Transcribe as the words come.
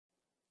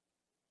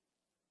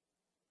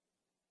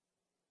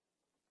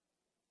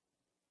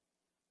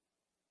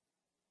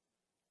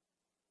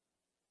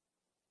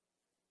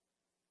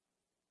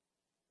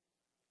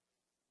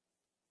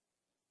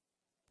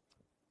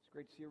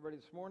Great to see everybody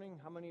this morning.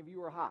 How many of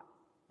you are hot?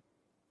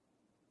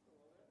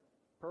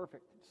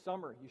 Perfect. It's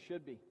summer. You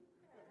should be.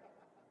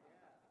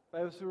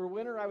 If it was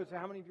winter, I would say,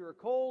 how many of you are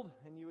cold?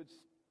 And you would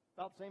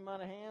about the same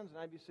amount of hands,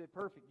 and I'd be say,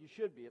 perfect. You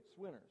should be. It's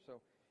winter.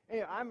 So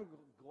anyway, I'm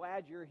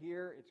glad you're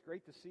here. It's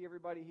great to see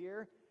everybody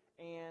here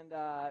and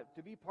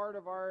to be part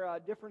of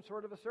our different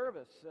sort of a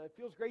service. It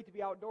feels great to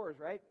be outdoors,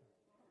 right?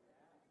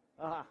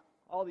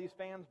 All these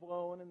fans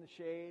blowing in the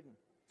shade.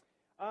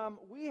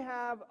 We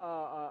have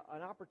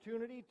an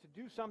opportunity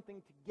to do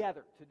something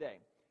together today.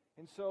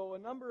 And so a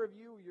number of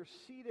you, you're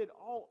seated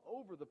all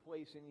over the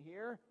place in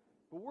here,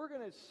 but we're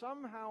going to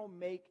somehow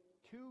make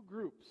two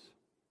groups.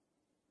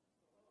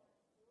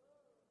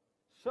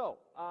 So,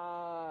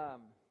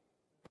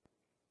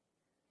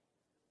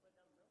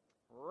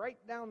 right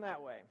down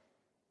that way.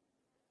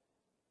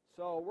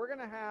 So we're going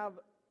to have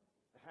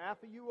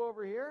half of you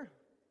over here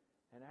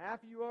and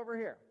half of you over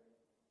here.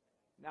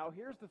 Now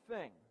here's the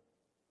thing.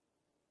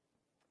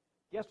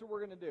 Guess what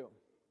we're going to do?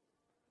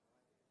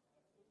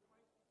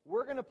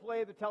 We're going to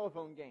play the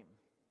telephone game.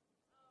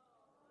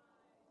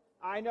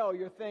 I know,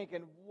 you're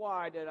thinking,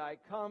 why did I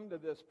come to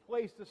this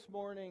place this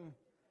morning?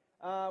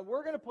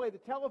 We're going to play the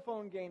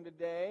telephone game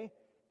today,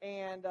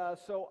 and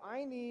so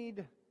I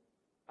need,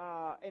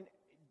 and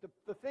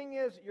the thing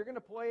is, you're going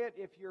to play it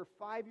if you're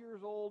 5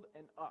 years old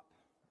and up,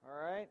 all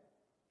right?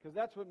 Because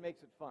that's what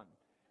makes it fun.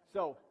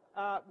 So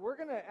we're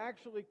going to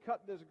actually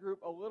cut this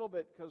group a little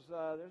bit because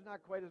there's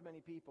not quite as many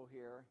people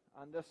here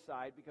on this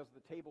side because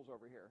of the tables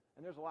over here,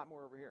 and there's a lot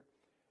more over here.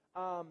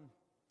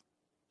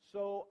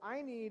 So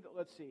I need,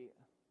 let's see,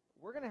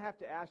 we're going to have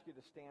to ask you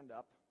to stand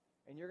up,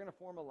 and you're going to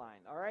form a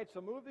line. All right,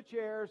 so move the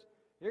chairs.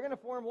 You're going to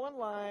form one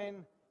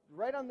line,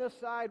 right on this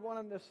side, one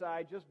on this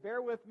side. Just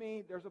bear with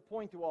me. There's a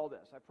point to all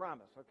this, I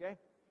promise, okay?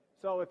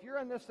 So if you're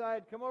on this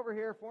side, come over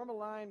here, form a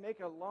line, make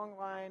a long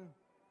line.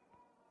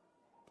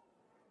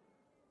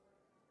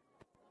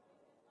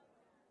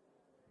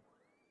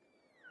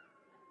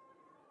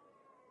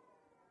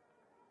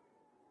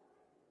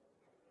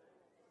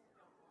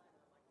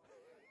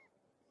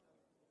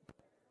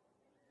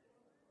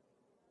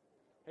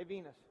 Hey,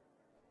 Venus.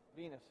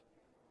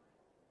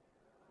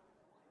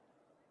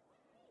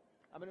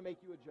 I'm going to make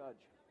you a judge.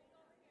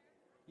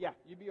 Yeah,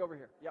 you be over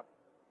here. Yep.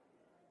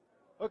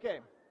 Okay,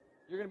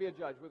 you're going to be a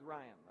judge with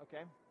Ryan,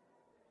 okay?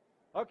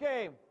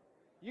 Okay,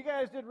 you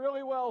guys did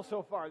really well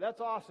so far. That's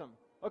awesome.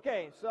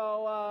 Okay,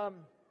 so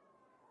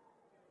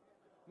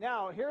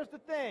now here's the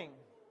thing.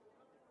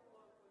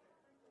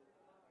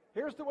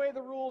 Here's the way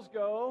the rules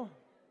go.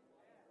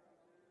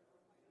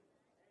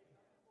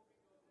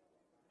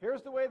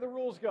 Here's the way the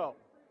rules go.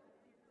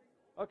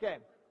 Okay.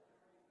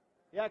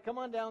 Yeah, come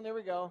on down. There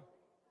we go.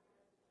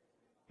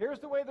 Here's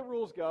the way the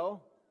rules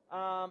go.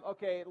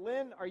 Okay,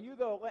 Lynn, are you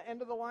the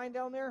end of the line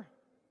down there?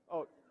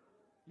 Oh,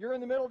 you're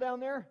in the middle down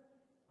there?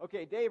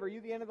 Okay, Dave, are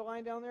you the end of the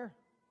line down there?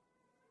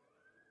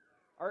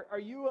 Are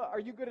you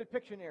good at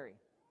Pictionary?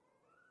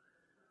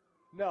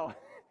 No.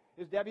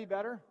 Is Debbie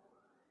better?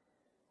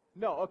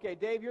 No. Okay,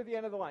 Dave, you're the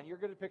end of the line. You're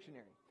good at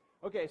Pictionary.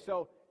 Okay,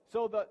 so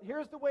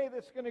here's the way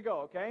that's going to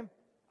go, okay?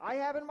 I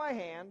have in my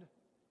hand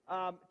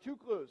two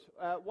clues,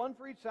 one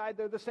for each side.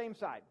 They're the same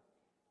side.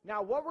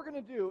 Now, what we're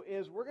going to do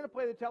is we're going to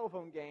play the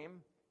telephone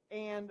game,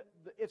 and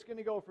it's going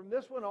to go from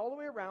this one all the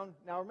way around.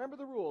 Now, remember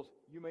the rules.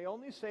 You may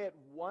only say it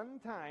one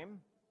time,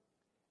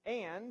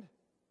 and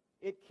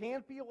it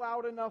can't be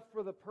loud enough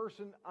for the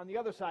person on the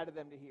other side of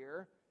them to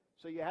hear,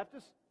 so you have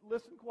to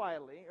listen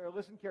quietly, or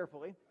listen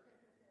carefully,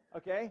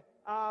 okay?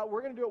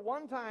 We're going to do it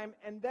one time,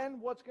 and then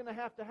what's going to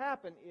have to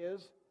happen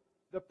is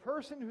the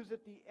person who's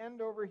at the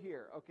end over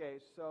here. Okay,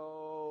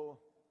 so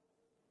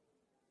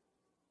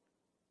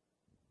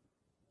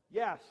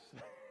yes.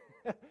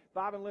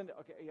 Bob and Linda.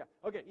 Okay, yeah.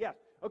 Okay, yes.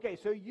 Okay,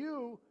 so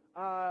you,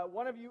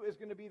 one of you is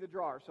going to be the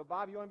drawer. So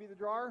Bob, you want to be the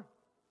drawer?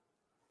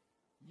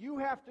 You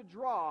have to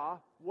draw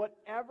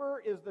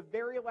whatever is the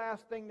very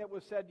last thing that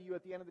was said to you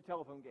at the end of the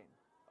telephone game.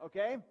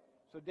 Okay?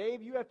 So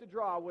Dave, you have to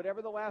draw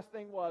whatever the last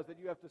thing was that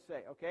you have to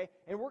say. Okay?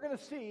 And we're going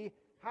to see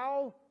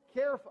how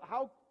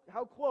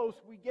close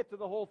we get to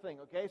the whole thing.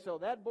 Okay? So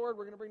that board,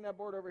 we're going to bring that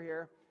board over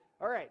here.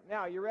 All right.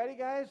 Now, you ready,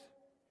 guys?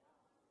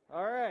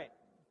 All right.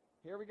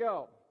 Here we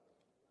go.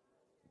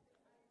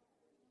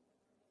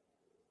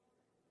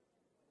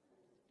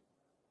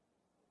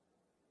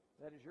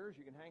 That is yours.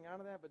 You can hang on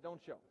to that, but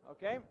don't show.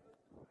 Okay?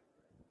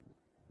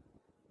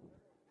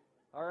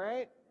 All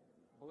right.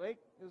 Blake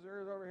is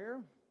yours over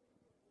here.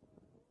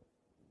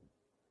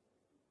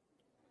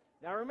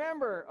 Now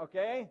remember,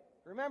 okay?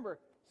 Remember,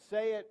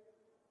 say it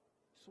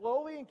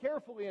slowly and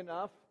carefully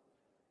enough,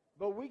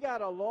 but we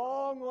got a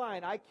long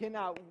line. I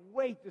cannot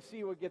wait to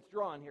see what gets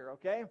drawn here,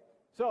 okay?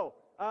 So,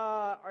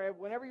 all right,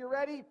 whenever you're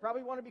ready,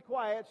 probably want to be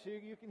quiet so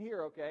you can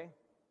hear, okay?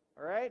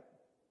 All right?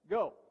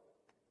 Go.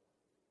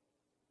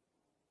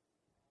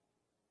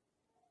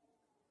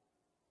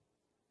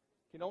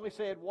 You can only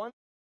say it once.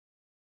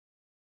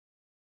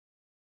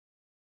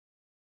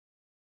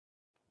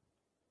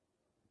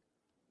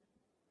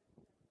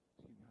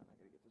 Excuse me, I'm not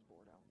going to get this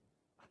board out.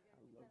 I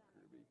love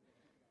Kirby.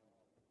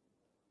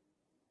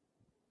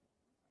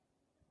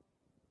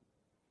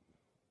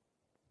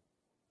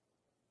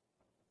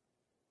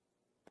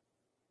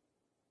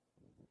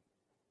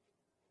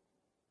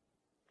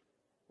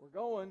 We're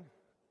going.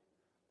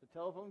 The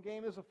telephone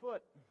game is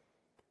afoot.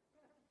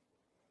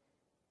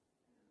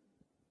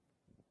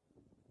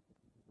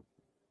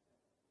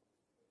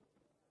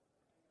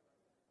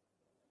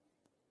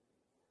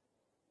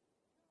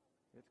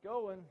 It's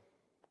going.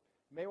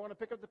 You may want to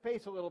pick up the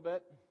pace a little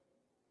bit.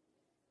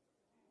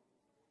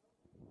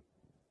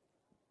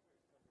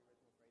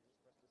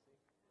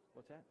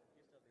 What's that?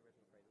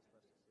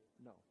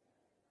 No.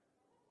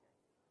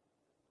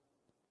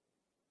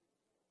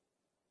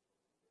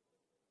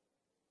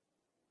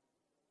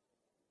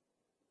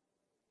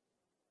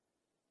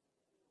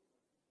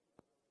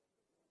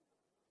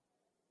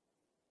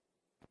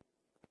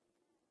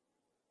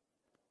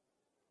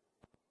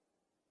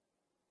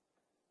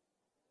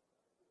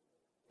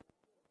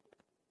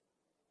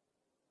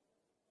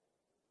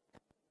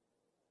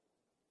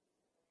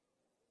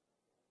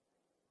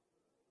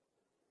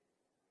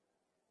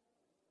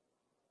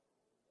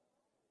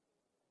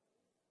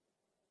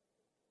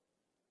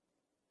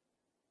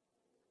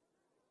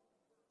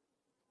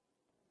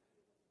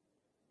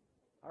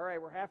 All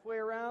right, we're halfway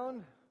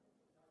around.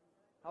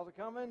 How's it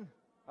coming?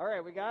 All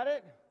right, we got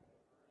it?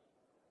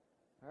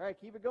 All right,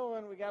 keep it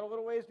going. We got a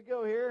little ways to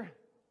go here.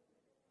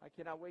 I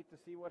cannot wait to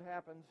see what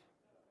happens.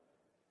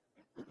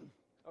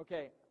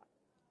 Okay.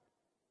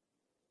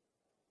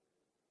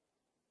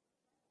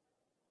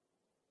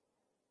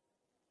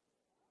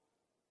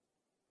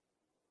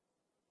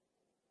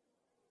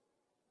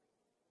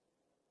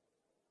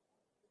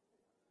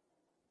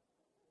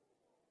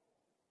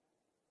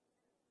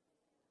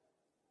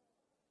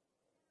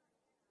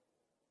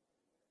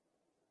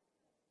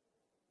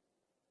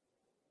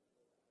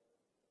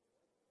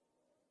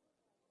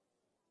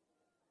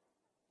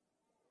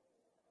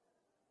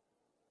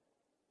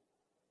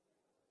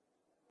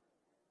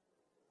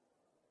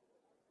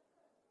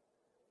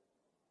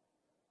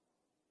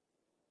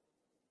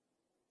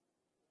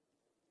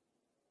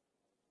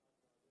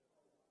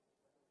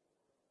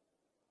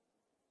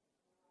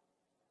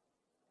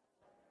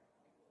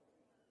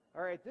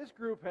 All right, this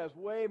group has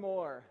way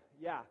more.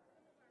 Yeah.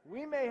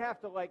 We may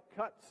have to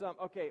cut some.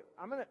 Okay,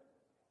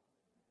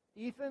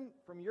 Ethan,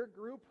 from your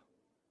group,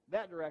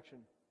 that direction.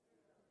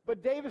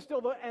 But Dave is still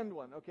the end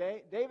one,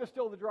 okay? Dave is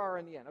still the drawer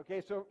in the end,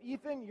 okay? So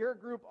Ethan, your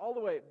group all the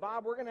way.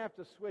 Bob, we're going to have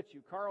to switch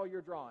you. Carl,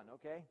 you're drawing,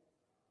 okay?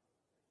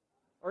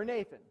 Or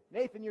Nathan.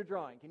 Nathan, you're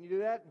drawing. Can you do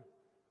that?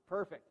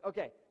 Perfect.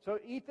 Okay, so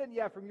Ethan,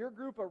 yeah, from your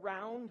group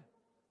around,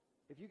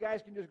 if you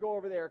guys can just go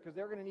over there, because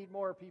they're going to need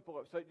more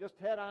people. So just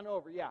head on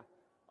over, yeah.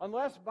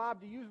 Unless,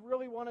 Bob, do you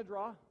really want to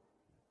draw?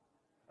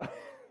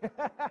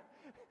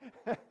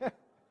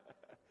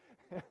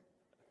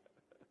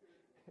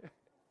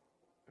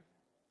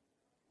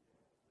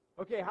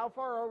 Okay, how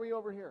far are we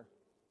over here?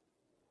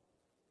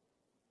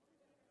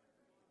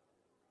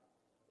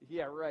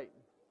 Yeah, right.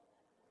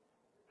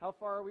 How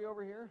far are we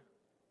over here?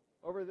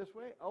 Over this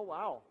way? Oh,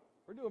 wow.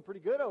 We're doing pretty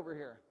good over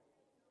here.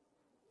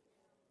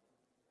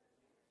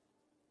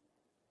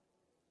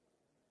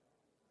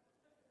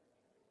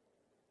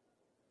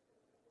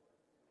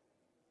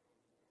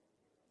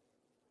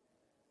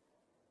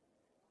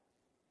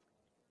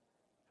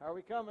 How are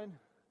we coming?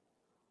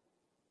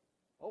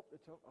 Oh,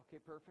 it's okay,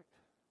 perfect.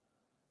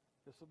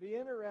 This will be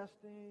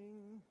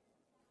interesting.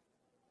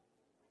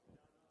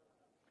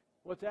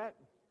 What's that?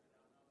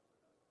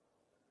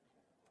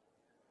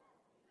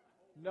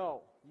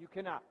 No, you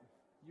cannot.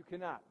 You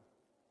cannot.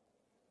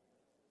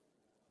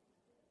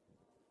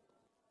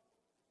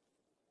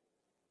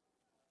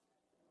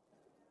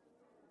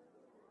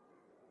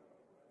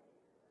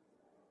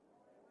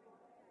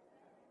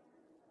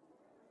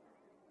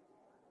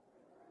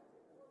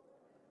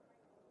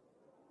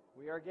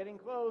 We are getting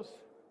close.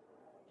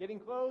 Getting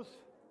close.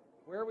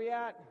 Where are we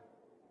at?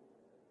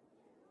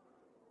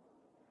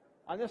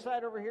 On this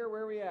side over here,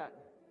 where are we at?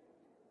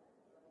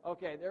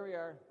 Okay, there we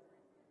are.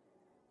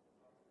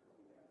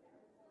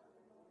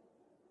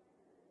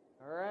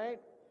 All right.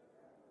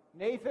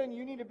 Nathan,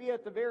 you need to be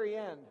at the very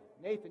end.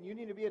 Nathan, you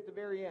need to be at the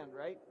very end,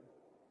 right?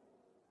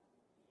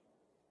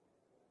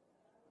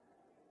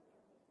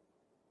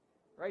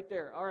 Right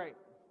there. All right.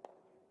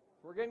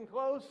 We're getting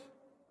close.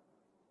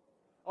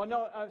 Oh,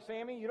 no,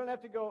 Sammy, you don't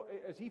have to go.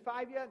 Is he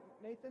 5 yet,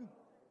 Nathan?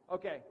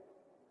 Okay.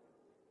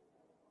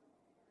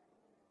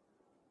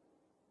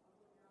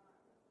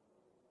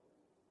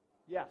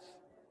 Yes.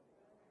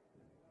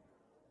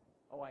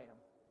 Oh, I am.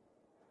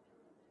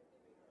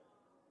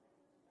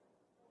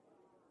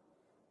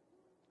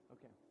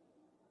 Okay.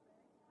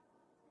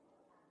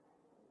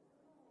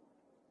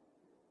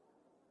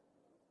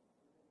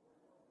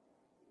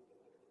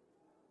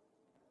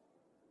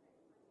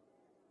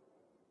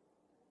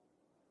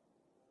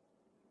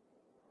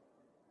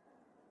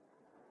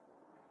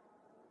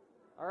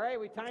 All right,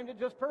 we timed it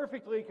just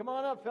perfectly. Come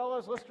on up,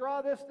 fellas. Let's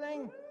draw this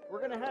thing. We're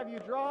going to have you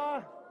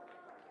draw.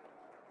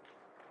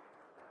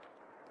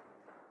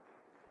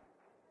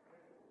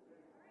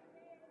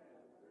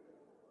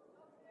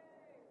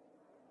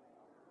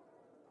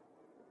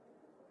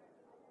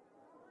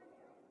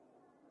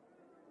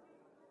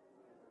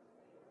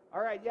 All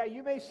right, yeah,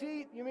 you may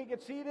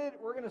get seated.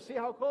 We're going to see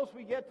how close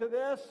we get to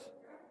this.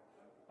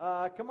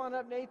 Come on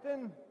up,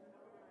 Nathan.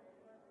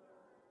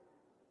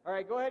 All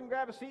right, go ahead and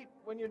grab a seat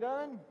when you're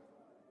done.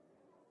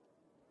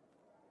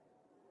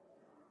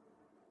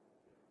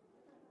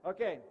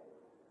 Okay.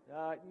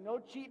 No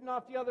cheating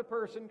off the other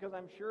person because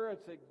I'm sure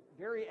it's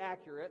very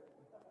accurate.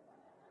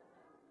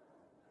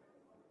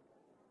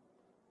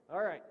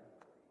 All right.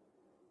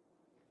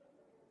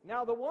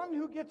 Now, the one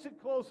who gets it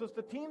closest,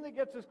 the team that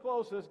gets us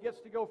closest, gets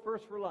to go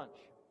first for lunch.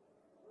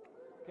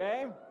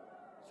 Okay?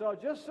 So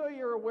just so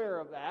you're aware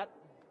of that,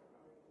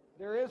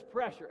 there is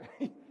pressure.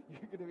 You're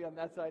going to be on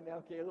that side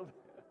now, Caleb.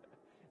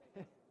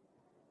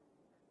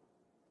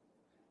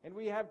 And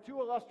we have two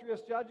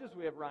illustrious judges.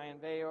 We have Ryan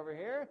Vay over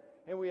here,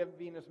 and we have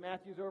Venus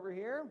Matthews over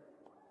here.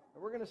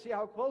 And we're going to see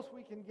how close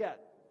we can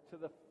get to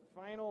the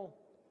final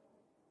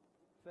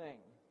thing.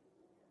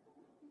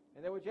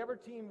 And then whichever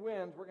team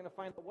wins, we're going to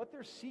find out what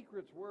their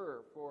secrets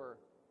were for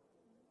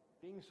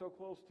being so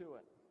close to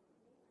it.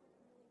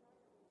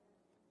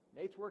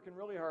 Nate's working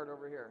really hard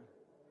over here.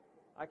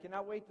 I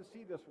cannot wait to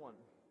see this one.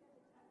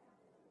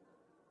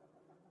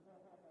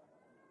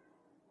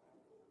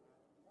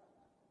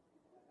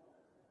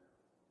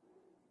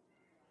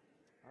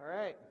 All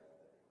right.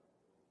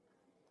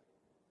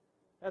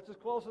 That's as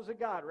close as it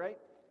got, right?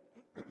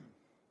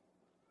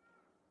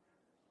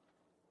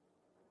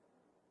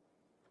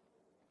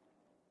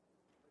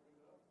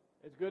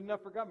 It's good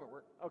enough for government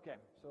work. Okay,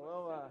 so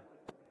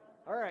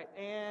all right,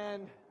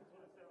 and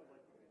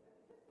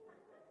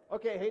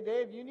okay, hey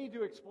Dave, you need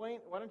to explain.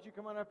 Why don't you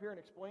come on up here and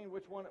explain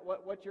which one,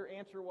 what your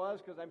answer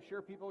was, because I'm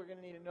sure people are going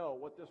to need to know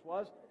what this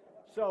was.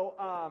 So,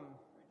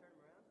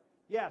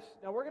 yes.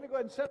 Now we're going to go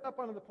ahead and set it up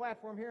onto the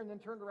platform here, and then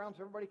turn it around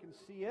so everybody can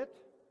see it.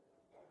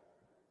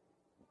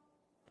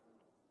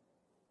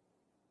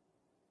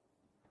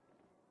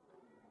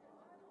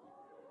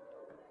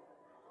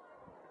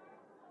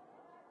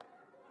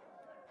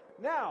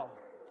 Now,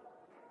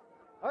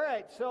 all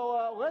right,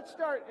 so let's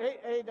start.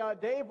 Hey,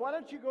 Dave, why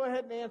don't you go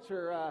ahead and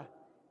answer,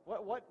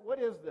 what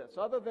is this?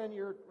 Other than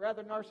you're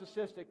rather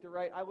narcissistic to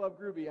write, I love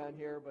Groovy on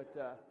here,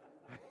 but,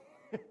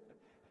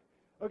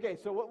 okay,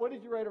 so what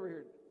did you write over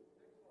here?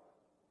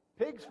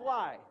 Pigs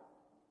fly.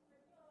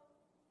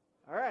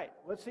 All right,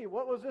 let's see,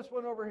 what was this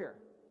one over here?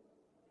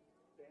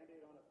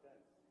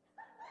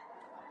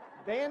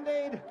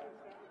 Band-Aid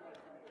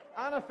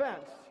on a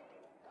fence.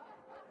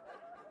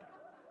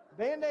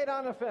 Band-Aid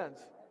on a fence.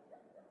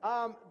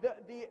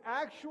 The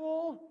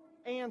actual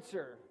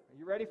answer, are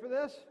you ready for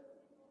this?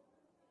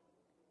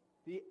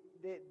 The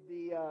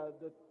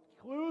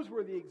clues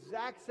were the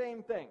exact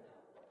same thing.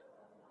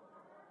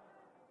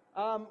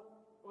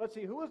 Let's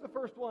see, who was the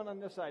first one on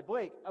this side?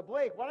 Blake.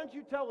 Blake, why don't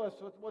you tell us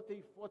what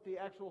the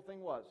actual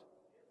thing was?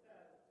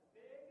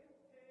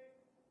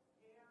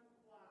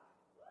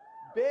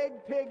 Big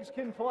pigs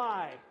can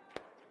fly.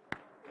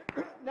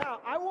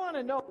 Now, I want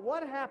to know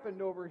what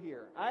happened over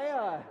here.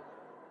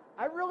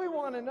 I really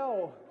want to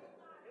know.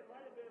 It might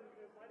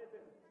have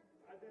been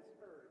I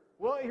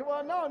misheard.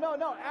 Well,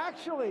 no.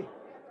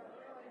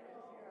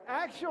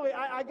 Actually,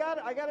 I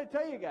got to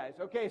tell you guys.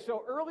 Okay,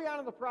 so early on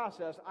in the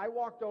process, I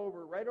walked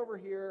right over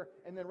here,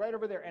 and then right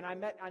over there, and I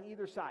met on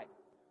either side.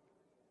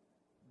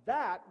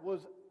 That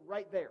was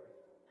right there.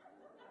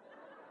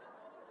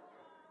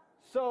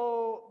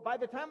 So by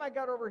the time I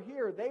got over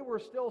here, they were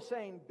still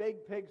saying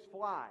 "big pigs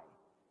fly."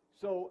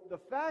 So the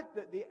fact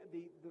that the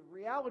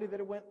reality that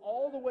it went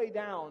all the way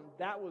down,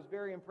 that was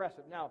very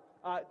impressive. Now,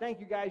 thank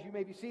you guys. You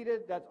may be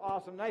seated. That's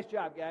awesome. Nice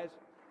job, guys.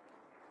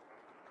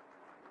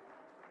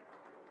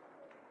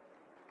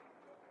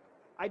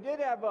 I did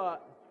have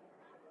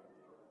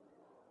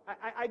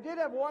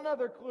one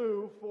other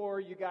clue for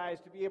you guys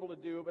to be able to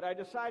do, but I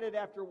decided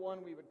after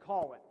one we would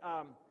call it.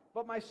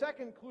 But my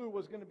second clue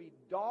was going to be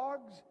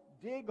dogs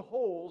dig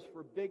holes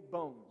for big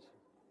bones.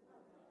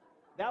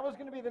 That was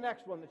going to be the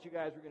next one that you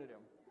guys were going to do.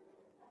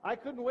 I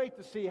couldn't wait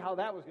to see how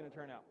that was going to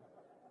turn out.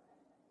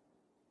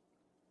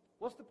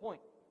 What's the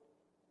point?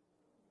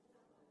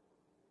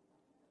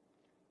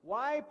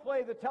 Why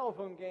play the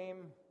telephone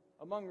game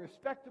among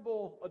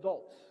respectable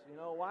adults? You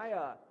know,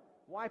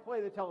 why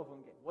play the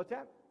telephone game? What's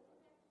that?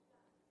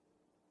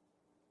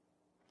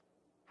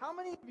 How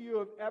many of you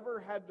have ever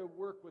had to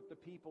work with the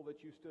people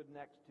that you stood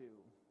next to?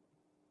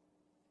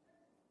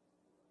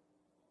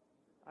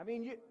 I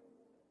mean,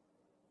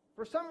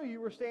 for some of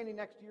you were standing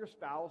next to your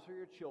spouse or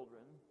your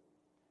children.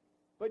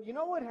 But you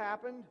know what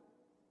happened?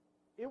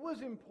 It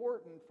was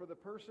important for the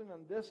person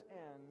on this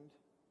end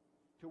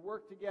to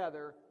work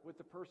together with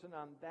the person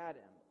on that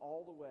end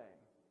all the way.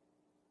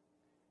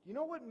 You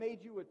know what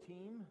made you a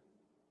team?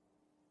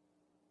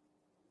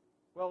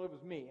 Well, it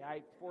was me.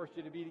 I forced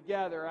you to be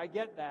together. I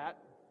get that.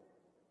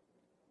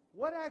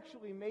 What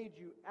actually made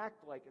you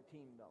act like a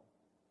team, though?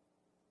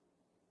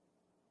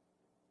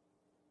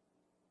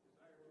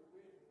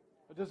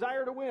 A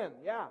desire to win,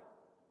 yeah.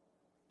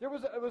 It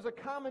was a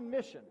common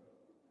mission.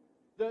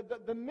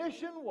 The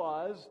mission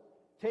was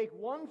take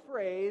one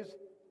phrase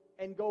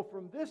and go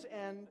from this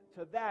end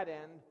to that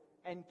end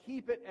and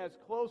keep it as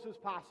close as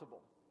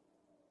possible.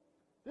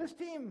 This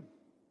team,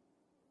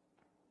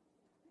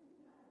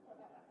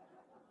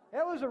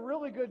 That was a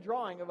really good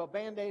drawing of a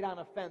Band-Aid on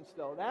a fence,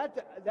 though.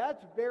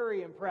 That's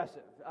very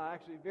impressive,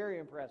 actually very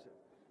impressive.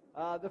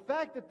 The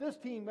fact that this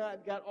team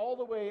got all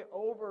the way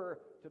over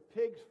to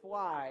Pigs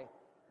Fly,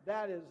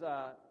 that is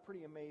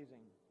pretty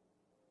amazing.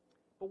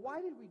 But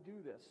why did we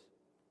do this?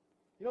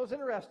 You know, it's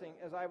interesting,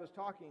 as I was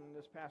talking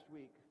this past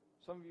week,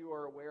 some of you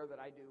are aware that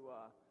I do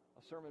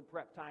a sermon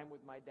prep time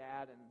with my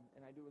dad,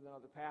 and I do with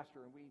another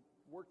pastor, and we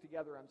work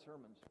together on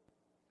sermons.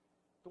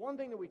 The one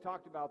thing that we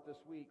talked about this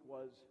week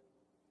was,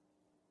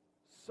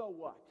 so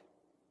what?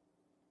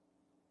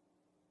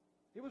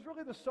 It was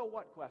really the so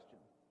what question.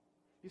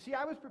 You see,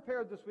 I was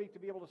prepared this week to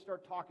be able to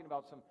start talking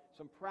about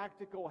some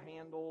practical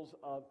handles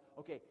of,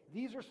 okay,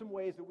 these are some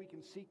ways that we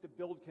can seek to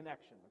build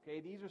connection, okay?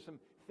 These are some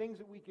things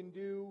that we can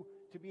do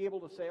to be able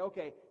to say,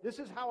 okay, this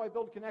is how I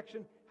build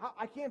connection.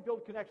 I can't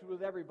build connection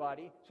with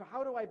everybody, so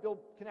how do I build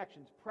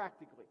connections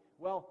practically?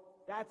 Well,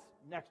 that's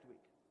next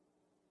week.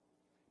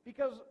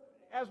 Because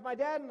as my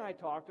dad and I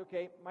talked,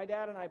 okay, my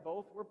dad and I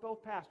we're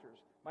both pastors.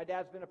 My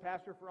dad's been a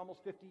pastor for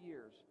almost 50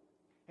 years.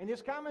 And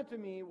his comment to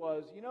me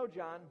was, you know,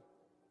 John,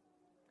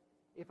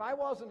 if I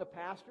wasn't a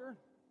pastor,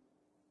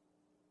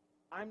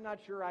 I'm not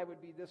sure I would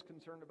be this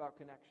concerned about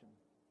connection.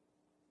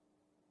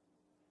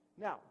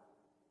 Now,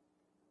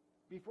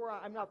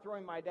 I'm not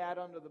throwing my dad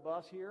under the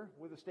bus here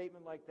with a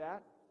statement like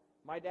that.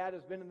 My dad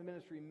has been in the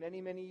ministry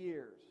many, many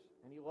years,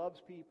 and he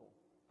loves people.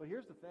 But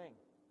here's the thing.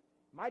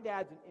 My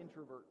dad's an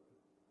introvert.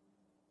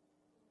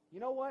 You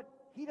know what?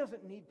 He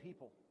doesn't need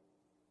people.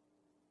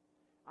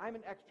 I'm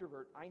an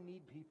extrovert. I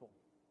need people.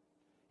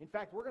 In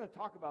fact, we're going to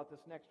talk about this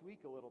next week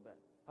a little bit,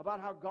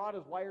 about how God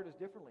has wired us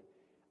differently.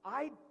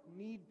 I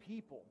need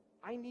people.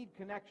 I need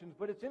connections,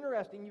 but it's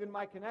interesting, even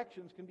my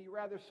connections can be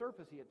rather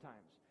surfacey at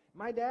times.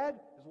 My dad,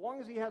 as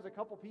long as he has a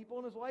couple people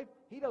in his life,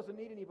 he doesn't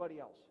need anybody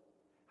else.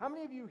 How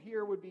many of you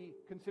here would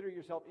consider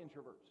yourself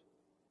introverts?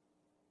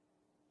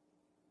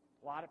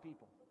 A lot of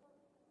people.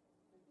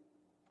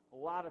 A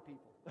lot of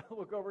people.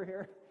 Look over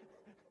here.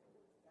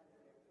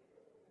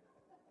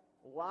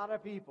 A lot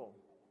of people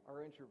are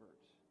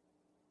introverts.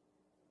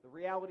 The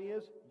reality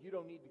is, you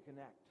don't need to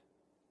connect.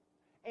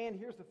 And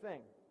here's the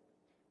thing.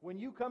 When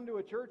you come to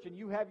a church and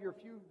you have your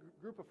few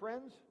group of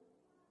friends,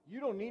 you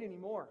don't need any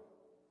more.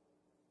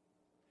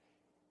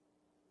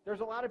 There's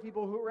a lot of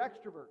people who are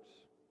extroverts,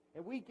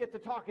 and we get to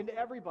talking to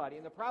everybody.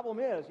 And the problem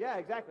is, yeah,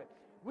 exactly.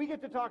 We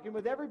get to talking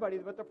with everybody,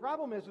 but the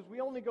problem is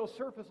we only go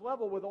surface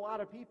level with a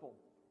lot of people.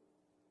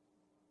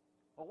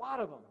 A lot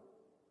of them.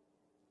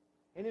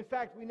 And in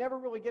fact, we never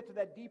really get to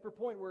that deeper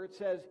point where it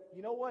says,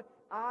 you know what?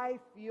 I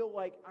feel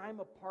like I'm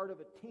a part of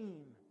a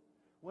team.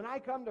 When I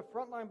come to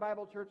Frontline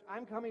Bible Church,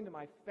 I'm coming to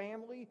my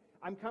family.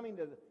 I'm coming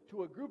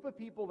to a group of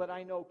people that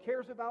I know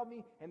cares about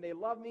me, and they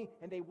love me,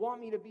 and they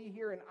want me to be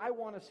here, and I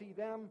want to see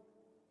them.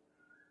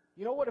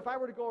 You know what? If I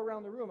were to go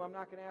around the room, I'm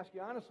not going to ask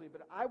you honestly,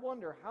 but I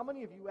wonder how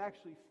many of you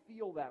actually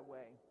feel that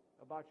way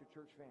about your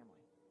church family.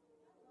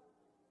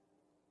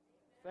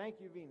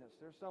 Thank you, Venus.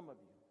 There's some of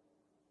you.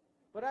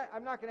 But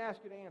I'm not going to ask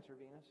you to answer,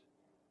 Venus.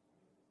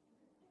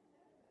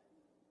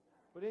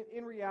 But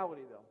in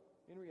reality, though,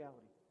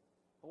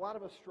 a lot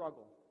of us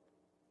struggle.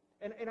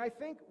 And I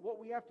think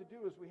what we have to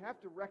do is we have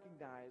to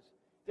recognize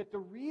that the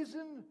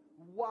reason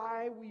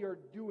why we are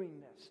doing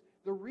this,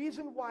 the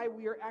reason why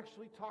we are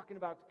actually talking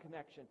about the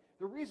connection,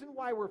 the reason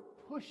why we're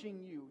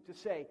pushing you to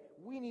say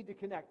we need to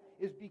connect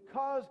is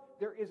because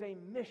there is a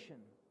mission.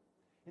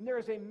 And there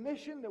is a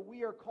mission that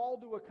we are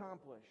called to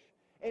accomplish.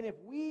 And if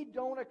we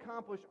don't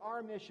accomplish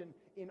our mission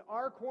in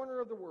our corner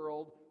of the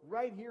world,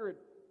 right here at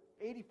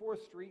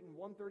 84th Street and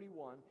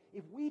 131,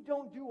 if we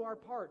don't do our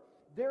part,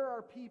 there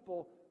are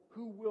people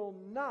who will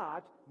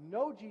not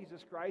know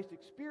Jesus Christ,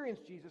 experience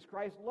Jesus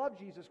Christ, love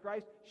Jesus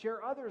Christ, share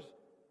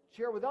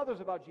with others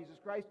about Jesus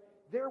Christ.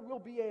 There will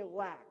be a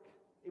lack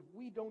if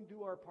we don't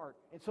do our part.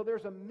 And so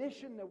there's a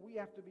mission that we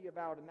have to be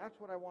about, and that's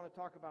what I want to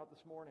talk about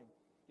this morning.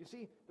 You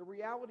see, the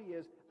reality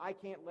is I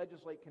can't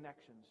legislate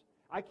connections.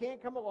 I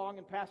can't come along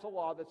and pass a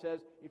law that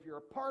says, if you're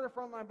a part of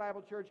Frontline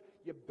Bible Church,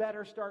 you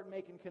better start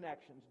making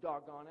connections,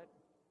 doggone it.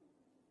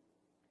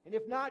 And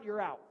if not,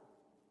 you're out.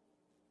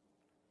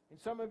 And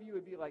some of you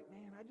would be like,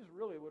 man, I just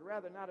really would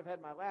rather not have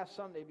had my last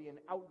Sunday be an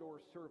outdoor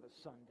service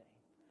Sunday.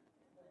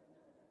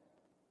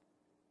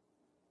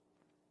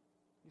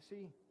 You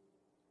see,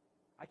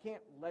 I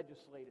can't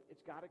legislate it.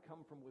 It's got to come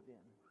from within.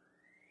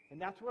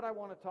 And that's what I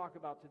want to talk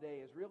about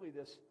today, is really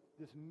this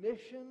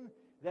mission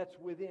that's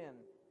within.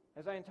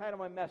 As I entitle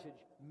my message,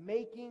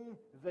 Making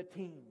the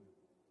Team.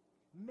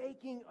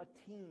 Making a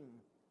team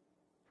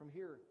from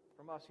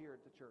us here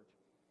at the church.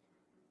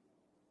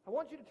 I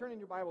want you to turn in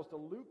your Bibles to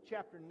Luke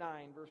chapter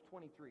 9, verse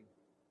 23.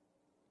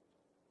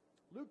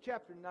 Luke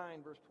chapter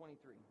 9, verse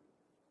 23.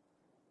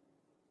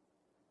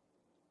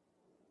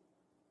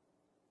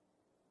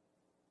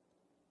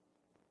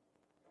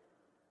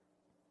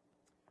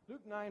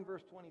 Luke 9,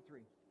 verse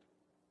 23.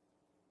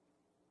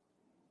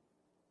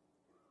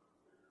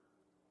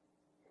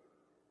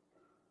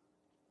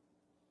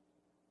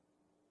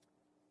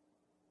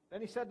 Then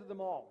he said to them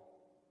all,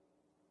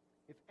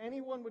 if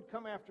anyone would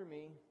come after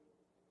me,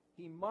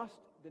 he must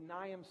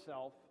deny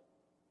himself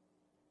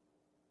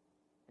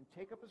and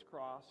take up his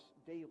cross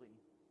daily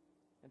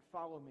and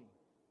follow me.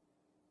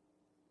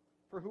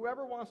 For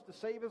whoever wants to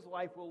save his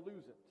life will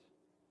lose it.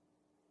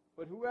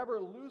 But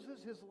whoever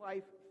loses his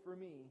life for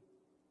me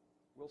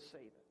will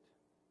save it.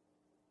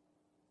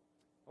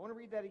 I want to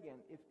read that again.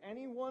 If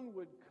anyone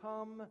would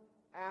come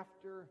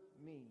after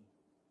me,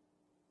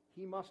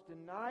 he must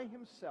deny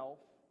himself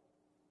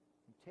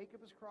and take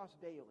up his cross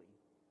daily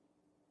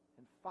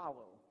and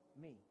follow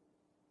me.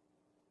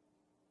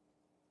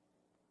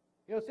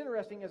 You know, it's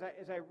interesting as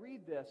I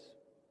read this,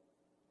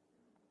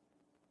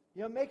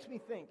 you know, it makes me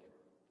think.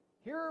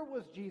 Here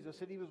was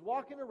Jesus, and he was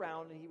walking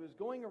around, and he was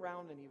going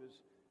around, and he was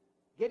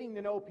getting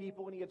to know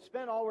people, and he had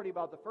spent already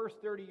about the first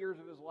 30 years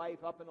of his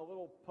life up in a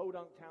little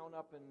podunk town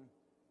up in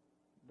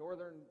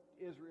northern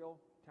Israel,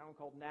 a town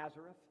called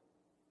Nazareth.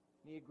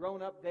 And he had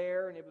grown up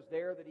there, and it was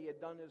there that he had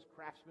done his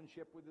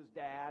craftsmanship with his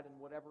dad and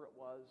whatever it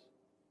was.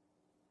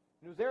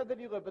 And it was there that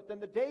he lived. But then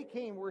the day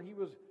came where he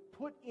was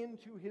put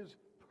into his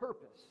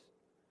purpose.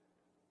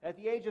 At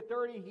the age of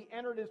 30, he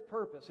entered his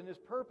purpose, and his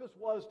purpose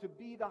was to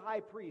be the high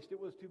priest. It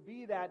was to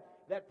be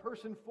that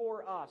person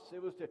for us.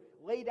 It was to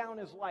lay down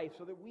his life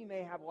so that we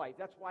may have life.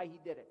 That's why he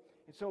did it.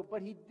 And so,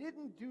 but he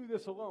didn't do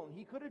this alone.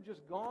 He could have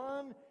just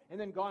gone and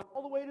then gone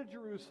all the way to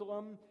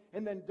Jerusalem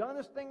and then done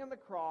his thing on the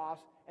cross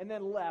and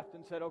then left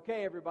and said,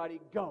 okay, everybody,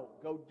 go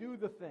do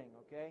the thing,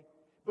 okay?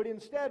 But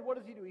instead, what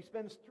does he do? He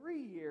spends 3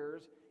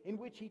 years in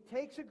which he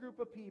takes a group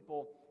of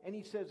people and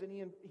he says, and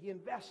he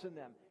invests in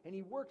them and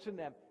he works in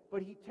them.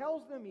 But he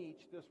tells them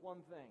each this one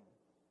thing: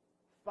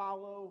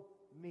 follow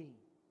me.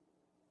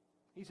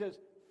 He says,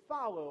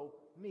 follow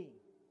me.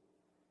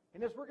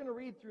 And as we're going to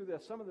read through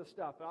this, some of the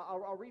stuff,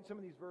 I'll read some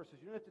of these verses.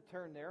 You don't have to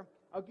turn there.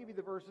 I'll give you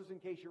the verses in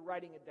case you're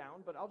writing it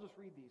down, but I'll just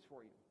read these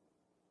for you.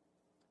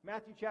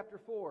 Matthew chapter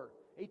 4,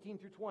 18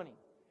 through 20.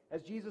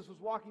 As Jesus was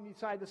walking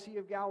beside the Sea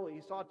of Galilee,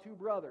 he saw two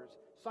brothers,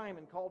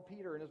 Simon called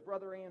Peter and his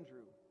brother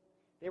Andrew.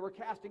 They were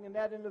casting a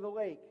net into the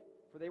lake,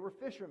 for they were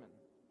fishermen.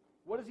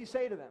 What does he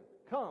say to them?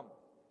 Come,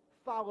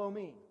 follow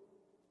me,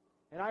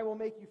 and I will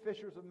make you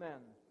fishers of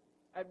men.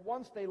 At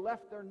once they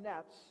left their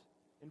nets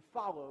and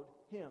followed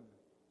him.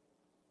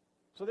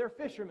 So they're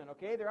fishermen,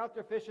 okay? They're out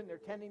there fishing. They're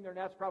tending their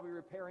nets, probably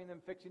repairing them,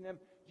 fixing them.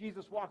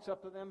 Jesus walks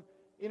up to them.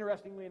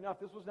 Interestingly enough,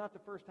 this was not the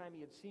first time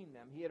he had seen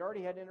them. He had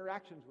already had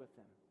interactions with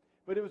them.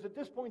 But it was at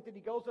this point that he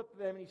goes up to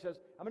them and he says,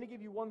 I'm going to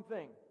give you one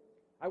thing.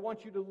 I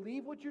want you to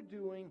leave what you're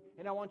doing,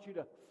 and I want you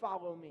to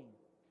follow me.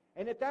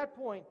 And at that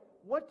point,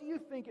 what do you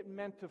think it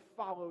meant to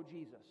follow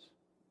Jesus?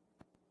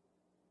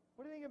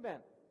 What do you think it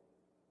meant?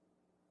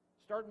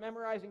 Start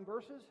memorizing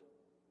verses?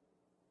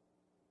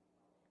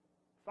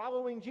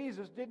 Following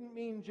Jesus didn't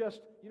mean just,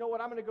 you know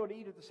what, I'm going to go to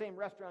eat at the same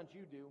restaurant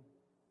you do.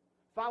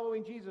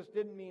 Following Jesus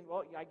didn't mean,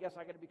 well, I guess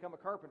I got to become a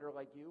carpenter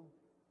like you,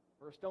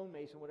 or a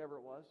stonemason, whatever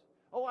it was.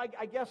 Oh,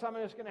 I guess I'm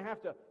just going to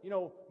have to,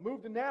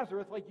 move to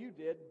Nazareth like you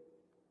did.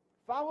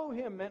 Follow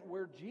him meant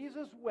where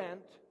Jesus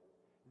went,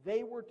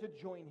 they were to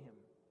join him.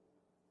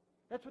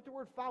 That's what the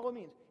word follow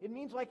means. It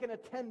means like an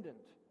attendant.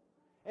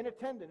 An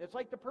attendant. It's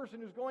like the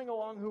person who's going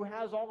along who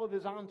has all of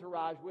his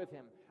entourage with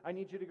him. I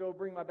need you to go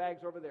bring my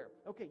bags over there.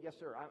 Okay, yes,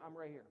 sir. I'm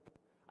right here.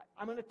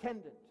 I'm an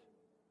attendant.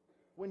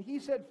 When he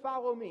said,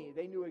 follow me,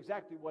 they knew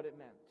exactly what it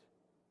meant.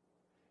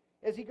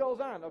 As he goes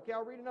on, okay,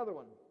 I'll read another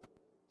one.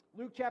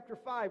 Luke chapter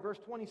 5, verse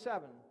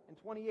 27 and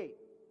 28.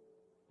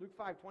 Luke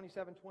 5,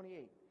 27,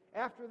 28.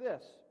 After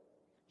this,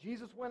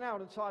 Jesus went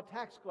out and saw a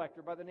tax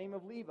collector by the name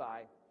of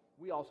Levi.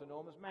 We also know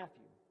him as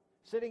Matthew,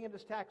 sitting in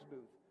his tax booth.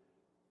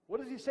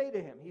 What does he say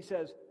to him? He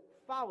says,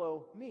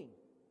 follow me.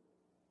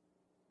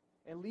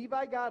 And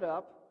Levi got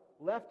up,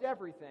 left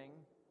everything,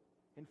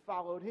 and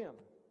followed him.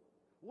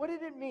 What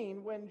did it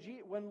mean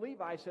when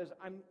Levi says,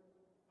 I'm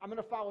going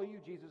to follow you,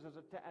 Jesus,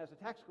 as a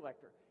tax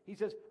collector? He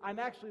says, I'm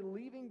actually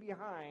leaving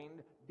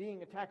behind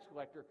being a tax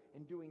collector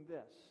and doing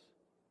this.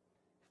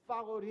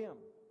 Followed him.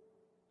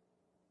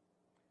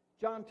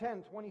 John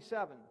 10,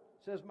 27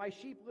 says, my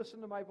sheep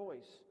listen to my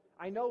voice.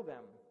 I know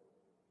them,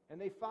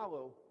 and they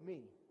follow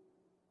me.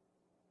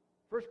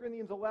 1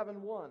 Corinthians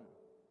 11:1.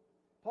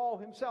 Paul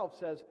himself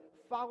says,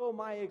 follow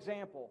my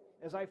example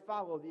as I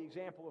follow the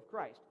example of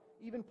Christ.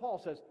 Even Paul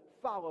says,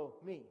 follow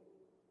me.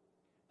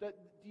 Do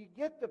you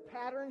get the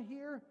pattern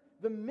here?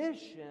 The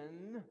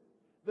mission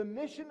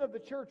of the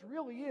church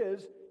really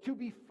is to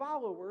be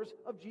followers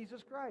of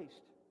Jesus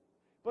Christ.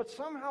 But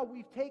somehow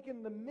we've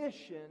taken the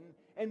mission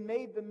and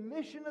made the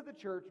mission of the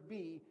church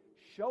be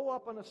show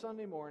up on a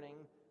Sunday morning,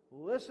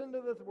 listen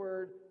to the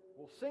word,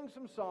 we'll sing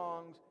some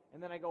songs,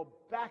 and then I go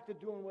back to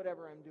doing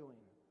whatever I'm doing.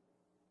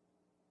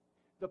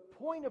 The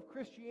point of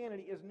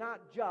Christianity is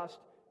not just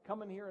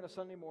coming here on a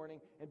Sunday morning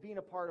and being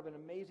a part of an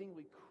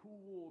amazingly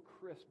cool,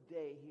 crisp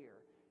day here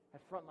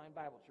at Frontline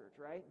Bible Church,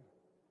 right?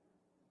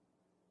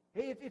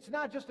 Hey, it's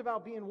not just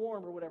about being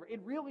warm or whatever.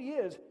 It really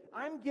is.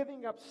 I'm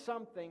giving up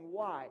something.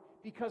 Why?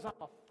 Because I'm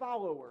a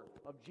follower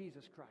of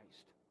Jesus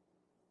Christ.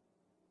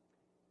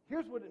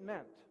 Here's what it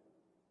meant.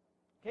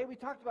 Okay, we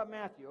talked about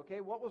Matthew.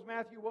 Okay, what was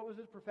Matthew? What was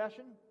his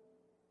profession?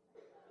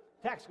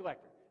 Tax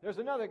collector. There's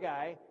another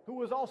guy who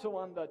was also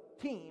on the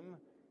team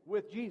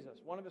with Jesus,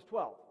 one of his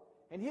 12.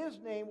 And his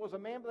name was a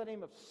man by the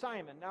name of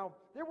Simon. Now,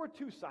 there were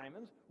two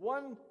Simons.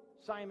 One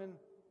Simon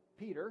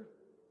Peter.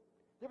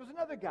 There was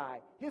another guy.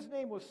 His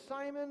name was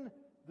Simon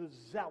the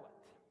Zealot.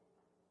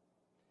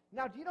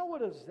 Now, do you know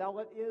what a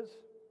zealot is?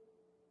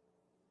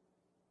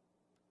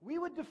 We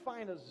would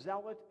define a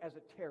zealot as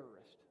a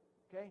terrorist,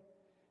 okay?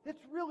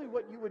 That's really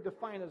what you would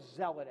define a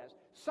zealot as.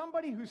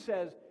 Somebody who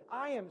says,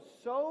 I am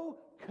so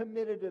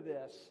committed to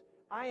this,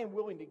 I am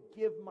willing to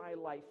give my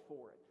life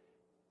for it.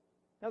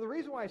 Now, the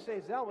reason why I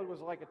say zealot was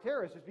like a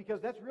terrorist is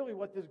because that's really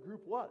what this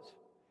group was.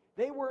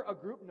 They were a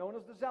group known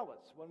as the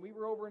Zealots. When we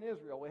were over in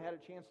Israel, we had a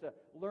chance to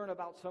learn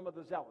about some of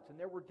the Zealots. And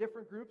there were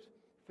different groups,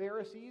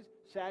 Pharisees,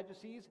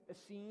 Sadducees,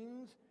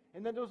 Essenes,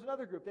 and then there was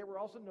another group. They were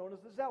also known as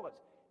the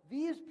Zealots.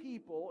 These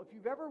people, if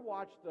you've ever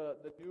watched the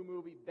new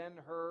movie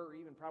Ben-Hur, or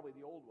even probably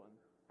the old one,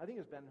 I think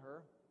it's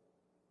Ben-Hur.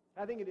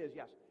 I think it is,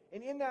 yes.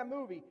 And in that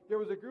movie, there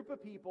was a group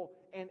of people,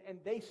 and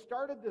they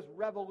started this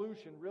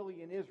revolution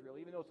really in Israel,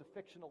 even though it's a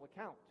fictional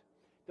account.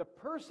 The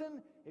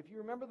person, if you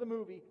remember the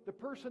movie, the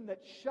person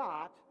that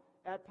shot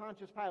at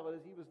Pontius Pilate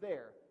as he was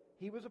there,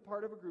 he was a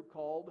part of a group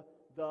called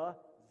the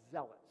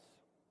Zealots.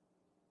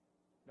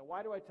 Now,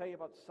 why do I tell you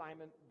about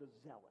Simon the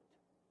Zealot?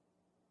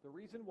 The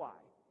reason why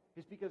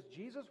is because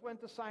Jesus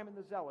went to Simon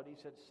the Zealot. He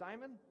said,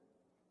 Simon,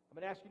 I'm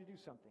going to ask you to do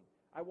something.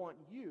 I want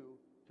you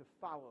to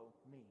follow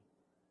me.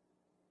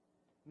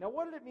 Now,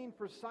 what did it mean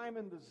for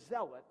Simon the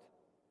Zealot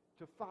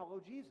to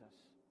follow Jesus?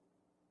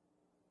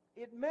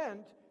 It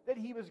meant that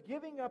he was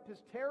giving up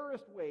his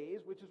terrorist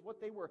ways, which is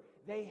what they were.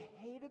 They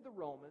hated the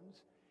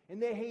Romans,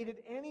 and they hated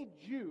any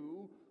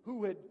Jew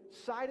who had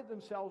sided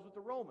themselves with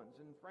the Romans.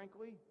 And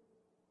frankly,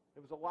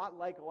 it was a lot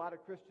like a lot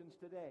of Christians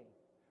today.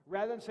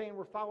 Rather than saying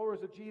we're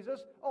followers of Jesus,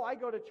 oh, I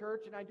go to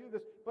church and I do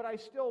this, but I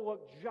still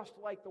look just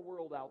like the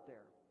world out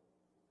there.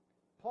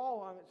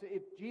 Paul,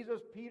 if Jesus,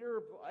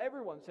 Peter,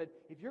 everyone said,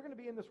 if you're going to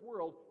be in this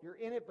world, you're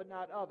in it but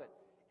not of it.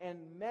 And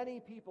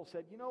many people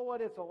said, you know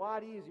what, it's a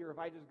lot easier if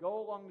I just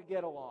go along to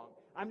get along.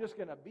 I'm just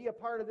going to be a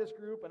part of this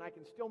group and I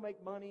can still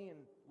make money. And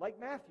like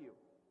Matthew,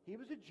 he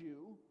was a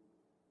Jew,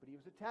 but he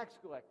was a tax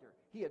collector.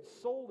 He had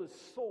sold his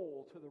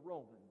soul to the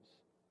Romans.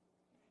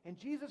 And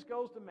Jesus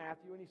goes to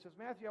Matthew and he says,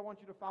 Matthew, I want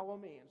you to follow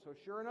me. And so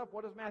sure enough,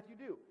 what does Matthew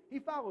do? He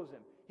follows him.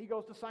 He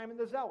goes to Simon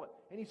the Zealot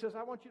and he says,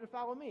 I want you to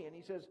follow me. And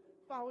he says,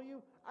 follow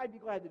you? I'd be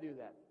glad to do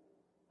that.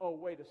 Oh,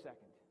 wait a second.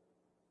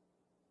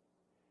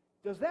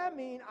 Does that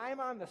mean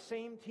I'm on the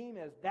same team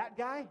as that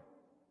guy?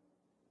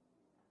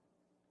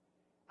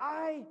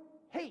 I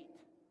hate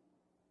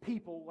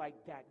people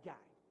like that guy.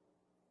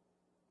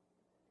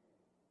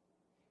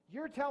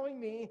 You're telling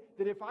me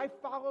that if I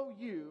follow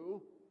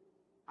you,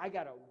 I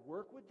got to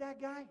work with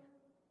that guy?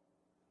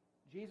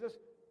 Jesus,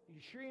 you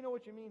sure you know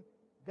what you mean?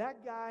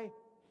 That guy,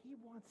 he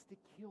wants to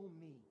kill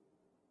me.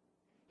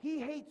 He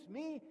hates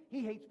me.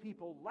 He hates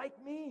people like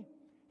me.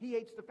 He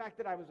hates the fact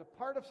that I was a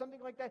part of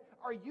something like that.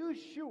 Are you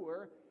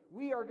sure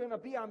we are going to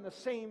be on the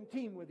same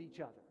team with each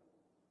other?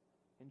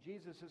 And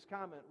Jesus'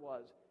 comment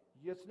was,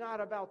 it's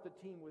not about the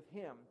team with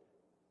him.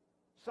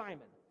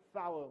 Simon,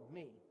 follow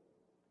me.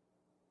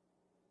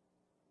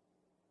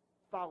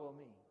 Follow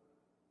me.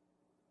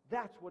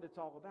 That's what it's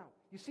all about.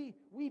 You see,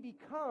 we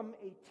become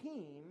a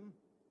team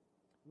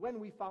when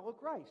we follow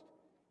Christ.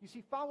 You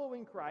see,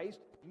 following Christ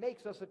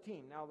makes us a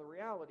team. Now, the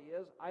reality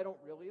is, I don't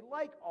really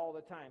like all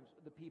the times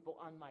the people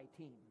on my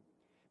team.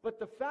 But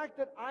the fact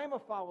that I'm a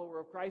follower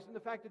of Christ and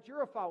the fact that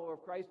you're a follower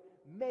of Christ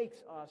makes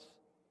us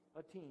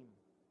a team.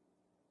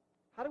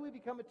 How do we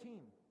become a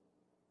team?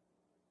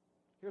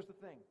 Here's the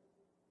thing.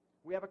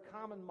 We have a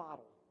common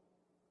model.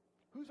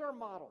 Who's our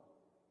model?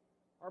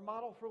 Our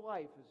model for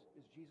life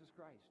is Jesus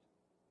Christ.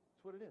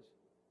 That's what it is.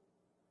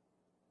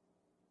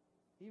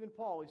 Even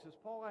Paul,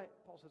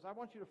 Paul says, I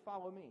want you to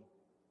follow me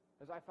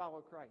as I follow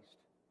Christ.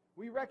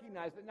 We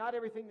recognize that not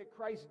everything that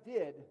Christ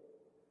did,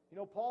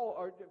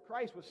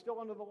 Christ was still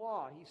under the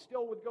law. He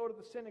still would go to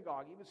the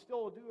synagogue. He would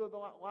still do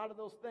a lot of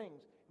those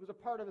things. It was a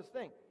part of his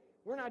thing.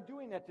 We're not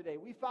doing that today.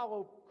 We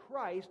follow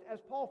Christ as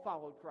Paul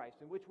followed Christ,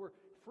 in which we're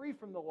free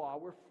from the law.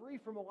 We're free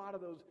from a lot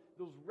of those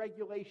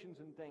regulations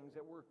and things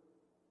that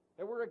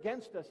were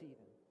against us even.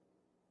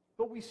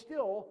 But we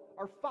still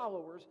are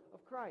followers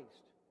of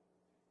Christ.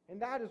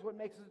 And that is what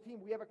makes us a team.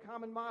 We have a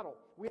common model.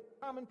 We have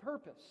a common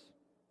purpose.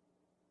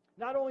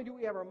 Not only do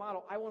we have our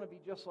model, I want to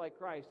be just like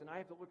Christ, and I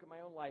have to look at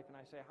my own life and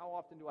I say, how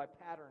often do I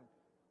pattern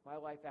my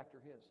life after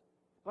his?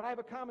 But I have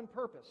a common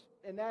purpose,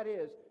 and that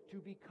is to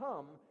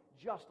become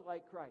just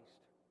like Christ.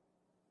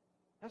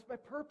 That's my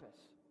purpose.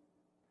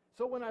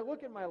 So when I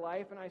look at my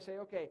life and I say,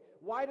 okay,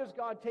 why does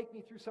God take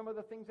me through some of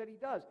the things that he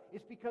does?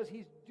 It's because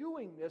he's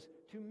doing this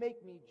to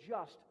make me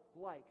just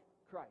like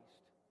Christ.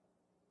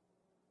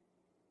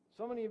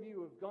 So many of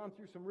you have gone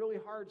through some really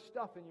hard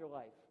stuff in your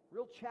life,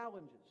 real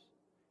challenges.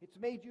 It's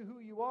made you who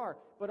you are.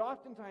 But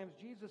oftentimes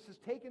Jesus has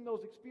taken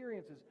those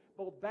experiences,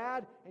 both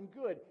bad and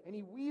good, and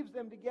he weaves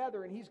them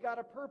together, and he's got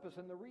a purpose.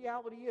 And the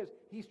reality is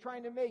he's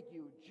trying to make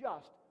you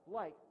just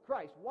like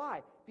Christ.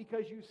 Why?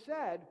 Because you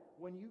said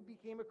when you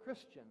became a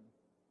Christian,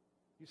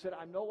 you said,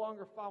 I'm no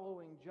longer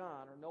following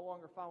John or no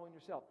longer following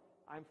yourself.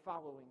 I'm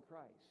following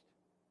Christ.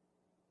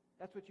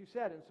 That's what you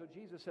said. And so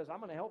Jesus says, I'm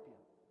going to help you.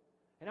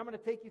 And I'm going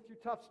to take you through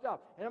tough stuff.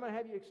 And I'm going to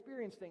have you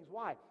experience things.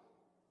 Why?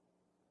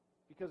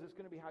 Because it's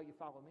going to be how you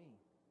follow me.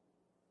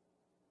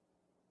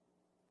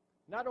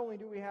 Not only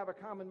do we have a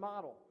common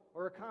model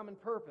or a common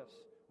purpose,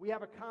 we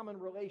have a common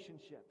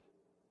relationship.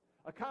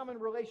 A common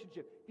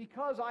relationship.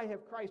 Because I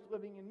have Christ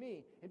living in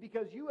me, and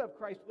because you have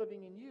Christ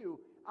living in you,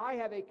 I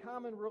have a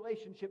common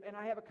relationship, and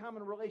I have a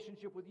common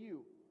relationship with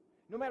you.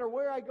 No matter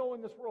where I go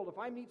in this world, if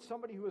I meet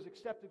somebody who has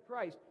accepted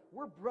Christ,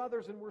 we're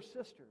brothers and we're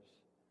sisters.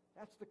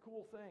 That's the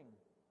cool thing.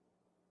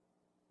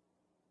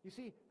 You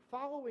see,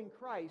 following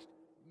Christ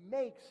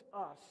makes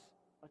us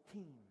a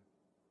team.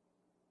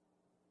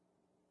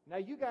 Now,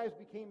 you guys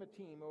became a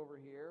team over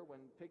here when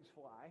pigs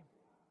fly.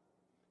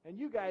 And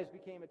you guys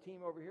became a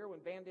team over here when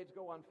Band-Aids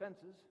go on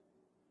fences.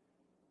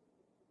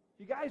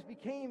 You guys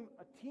became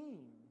a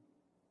team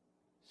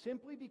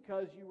simply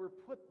because you were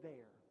put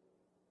there.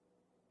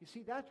 You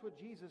see, that's what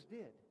Jesus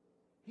did.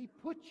 He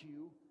put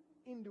you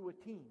into a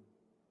team.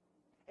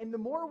 And the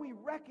more we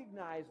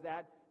recognize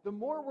that, the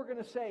more we're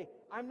going to say,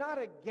 I'm not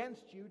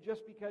against you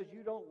just because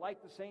you don't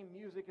like the same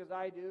music as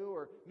I do,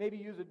 or maybe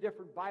use a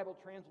different Bible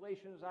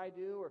translation as I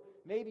do, or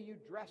maybe you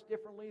dress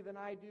differently than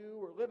I do,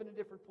 or live in a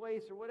different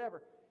place, or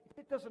whatever.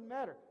 It doesn't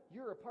matter.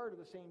 You're a part of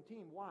the same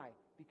team. Why?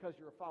 Because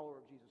you're a follower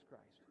of Jesus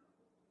Christ.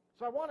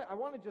 So I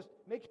want to just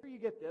make sure you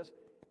get this.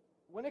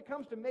 When it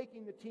comes to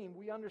making the team,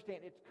 we understand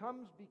it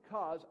comes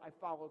because I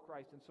follow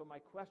Christ. And so my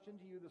question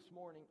to you this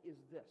morning is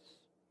this.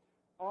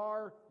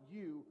 Are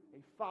you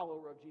a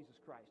follower of Jesus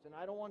Christ? And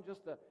I don't want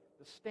just the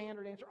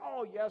standard answer,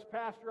 oh, yes,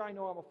 Pastor, I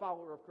know I'm a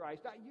follower of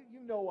Christ. You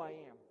know I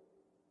am.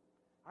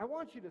 I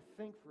want you to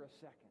think for a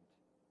second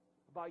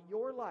about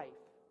your life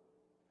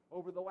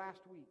over the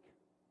last week.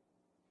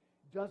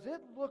 Does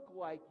it look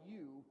like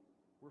you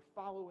were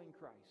following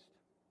Christ?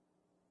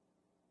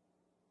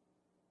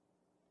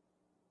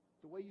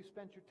 The way you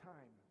spent your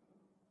time.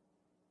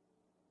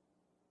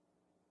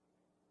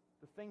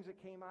 The things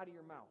that came out of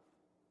your mouth.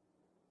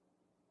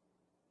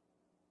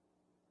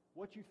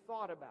 What you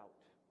thought about,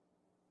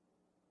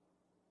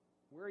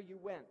 where you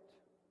went,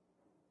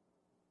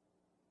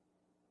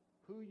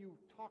 who you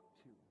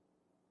talked to.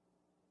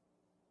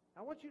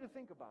 I want you to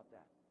think about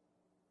that.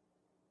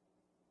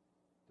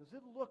 Does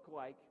it look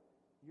like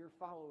you're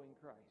following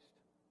Christ?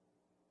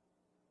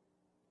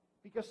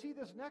 Because see,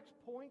 this next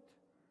point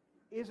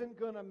isn't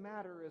going to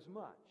matter as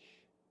much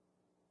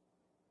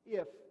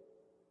if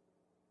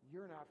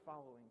you're not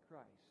following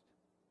Christ.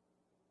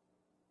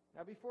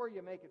 Now, before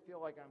you make it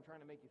feel like I'm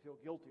trying to make you feel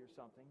guilty or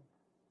something,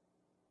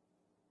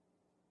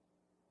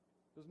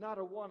 there's not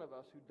a one of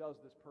us who does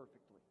this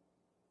perfectly.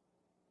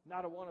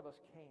 Not a one of us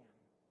can.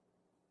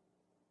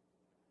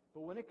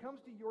 But when it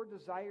comes to your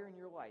desire in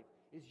your life,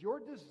 is your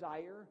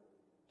desire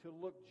to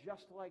look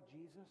just like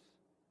Jesus?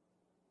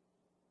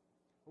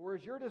 Or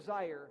is your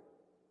desire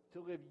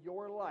to live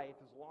your life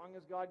as long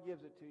as God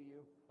gives it to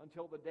you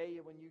until the day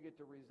when you get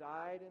to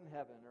reside in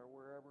heaven or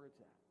wherever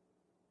it's at?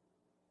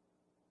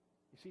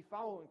 You see,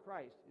 following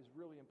Christ is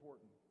really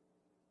important.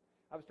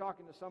 I was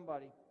talking to a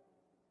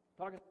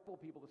couple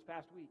of people this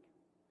past week,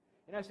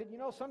 and I said,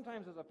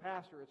 sometimes as a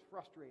pastor it's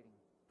frustrating.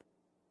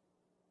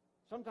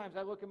 Sometimes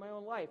I look at my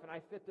own life and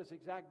I fit this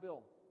exact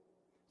bill.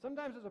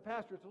 Sometimes as a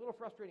pastor it's a little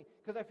frustrating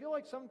because I feel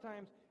like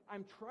sometimes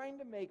I'm trying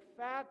to make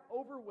fat,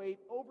 overweight,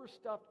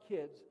 overstuffed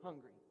kids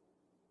hungry.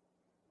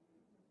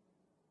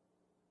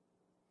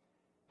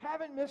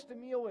 Haven't missed a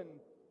meal in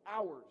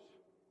hours.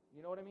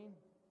 You know what I mean?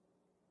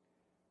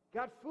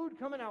 Got food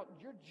coming out.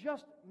 You're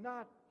just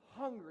not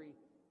hungry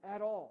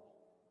at all.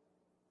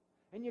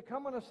 And you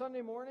come on a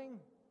Sunday morning,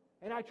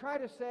 and I try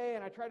to say,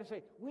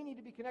 we need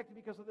to be connected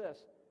because of this.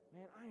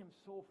 Man, I am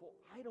so full.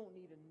 I don't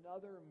need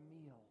another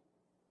meal.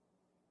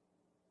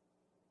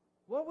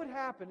 What would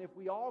happen if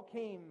we all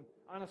came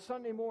on a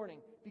Sunday morning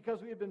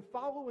because we had been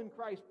following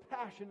Christ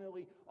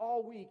passionately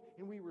all week,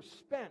 and we were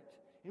spent,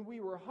 and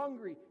we were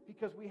hungry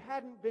because we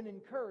hadn't been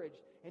encouraged.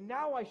 And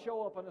now I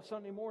show up on a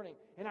Sunday morning,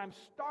 and I'm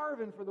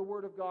starving for the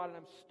Word of God, and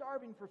I'm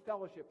starving for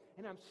fellowship,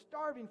 and I'm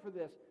starving for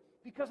this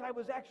because I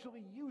was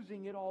actually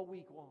using it all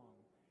week long.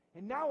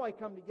 And now I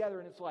come together,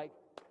 and it's like,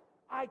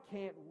 I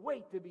can't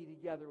wait to be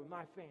together with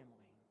my family.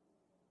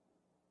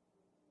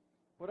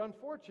 But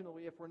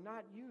unfortunately, if we're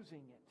not using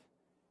it,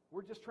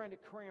 we're just trying to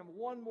cram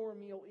one more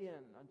meal in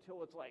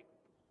until it's like,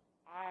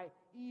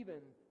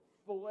 even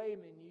filet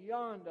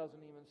mignon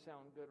doesn't even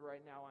sound good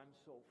right now. I'm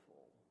so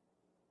full.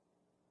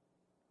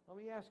 Let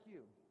me ask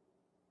you,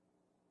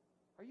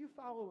 are you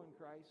following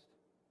Christ?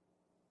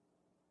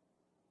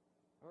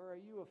 Or are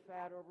you a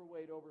fat,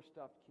 overweight,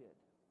 overstuffed kid?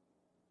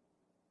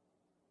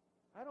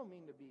 I don't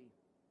mean to be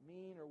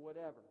mean or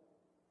whatever.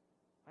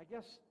 I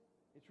guess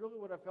it's really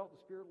what I felt the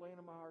Spirit laying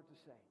on my heart to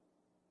say.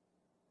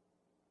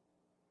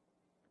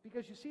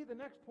 Because you see, the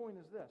next point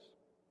is this.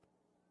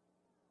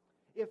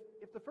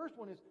 If the first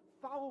one is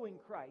following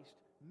Christ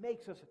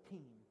makes us a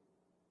team,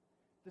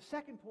 the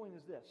second point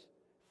is this.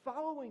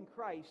 Following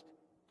Christ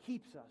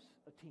keeps us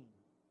a team.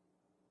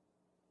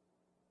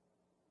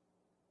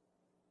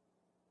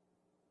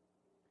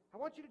 I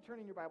want you to turn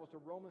in your Bibles to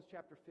Romans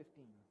chapter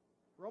 15.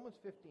 Romans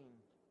 15,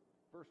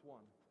 verse 1.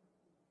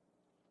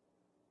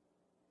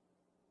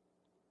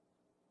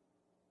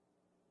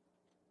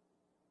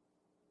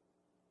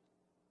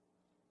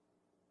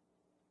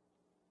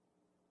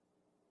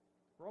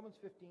 Romans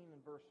 15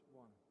 and verse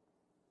 1.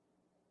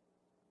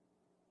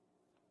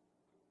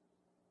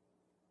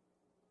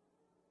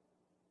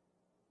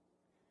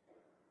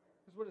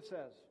 This is what it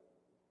says.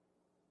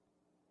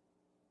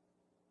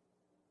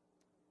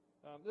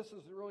 This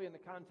is really in the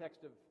context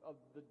of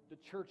the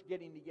church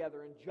getting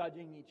together and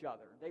judging each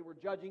other. They were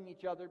judging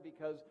each other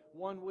because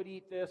one would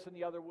eat this and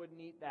the other wouldn't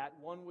eat that.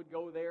 One would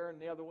go there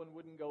and the other one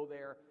wouldn't go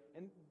there.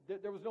 And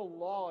there was no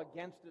law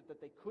against it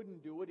that they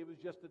couldn't do it. It was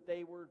just that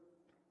they were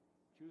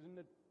choosing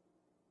to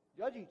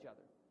judge each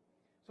other.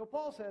 So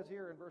Paul says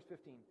here in verse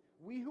 15,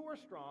 we who are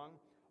strong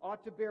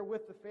ought to bear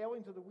with the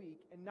failings of the weak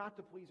and not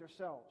to please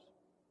ourselves.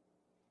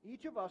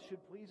 Each of us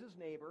should please his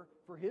neighbor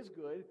for his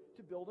good,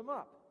 to build him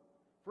up.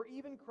 For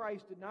even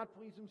Christ did not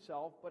please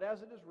himself, but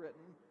as it is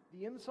written,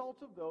 the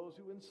insults of those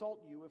who insult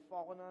you have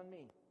fallen on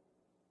me.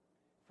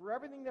 For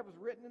everything that was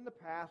written in the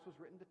past was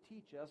written to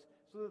teach us,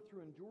 so that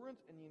through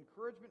endurance and the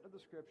encouragement of the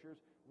Scriptures,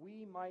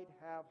 we might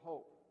have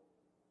hope.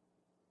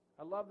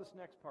 I love this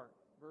next part,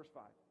 verse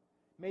 5.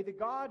 May the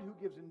God who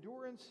gives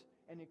endurance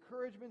and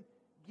encouragement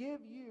give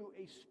you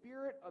a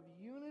spirit of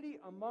unity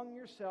among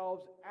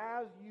yourselves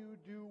as you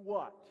do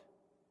what?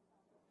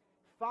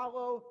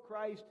 Follow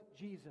Christ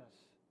Jesus.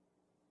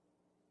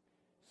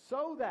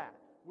 So that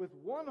with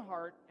one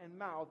heart and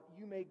mouth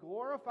you may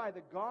glorify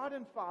the God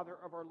and Father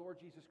of our Lord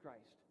Jesus Christ.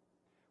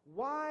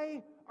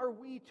 Why are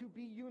we to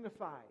be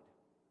unified?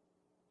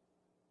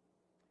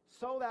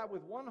 So that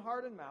with one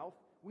heart and mouth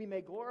we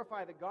may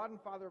glorify the God and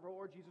Father of our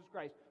Lord Jesus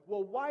Christ.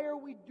 Well, why are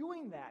we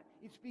doing that?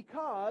 It's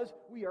because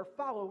we are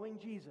following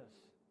Jesus.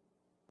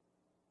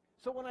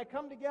 So when I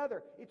come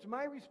together, it's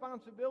my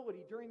responsibility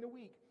during the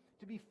week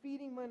to be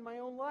feeding in my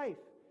own life,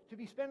 to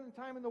be spending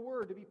time in the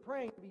Word, to be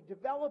praying, to be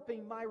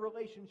developing my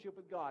relationship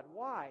with God.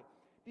 Why?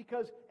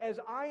 Because as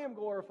I am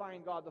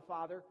glorifying God the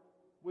Father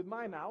with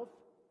my mouth,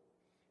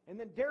 and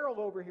then Daryl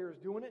over here is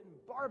doing it, and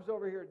Barb's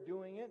over here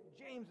doing it,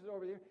 James is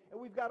over there, and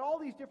we've got all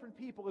these different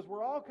people as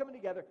we're all coming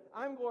together.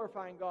 I'm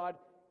glorifying God,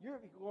 you're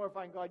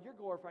glorifying God, you're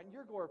glorifying,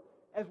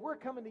 as we're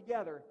coming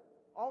together,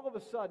 all of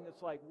a sudden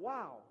it's like,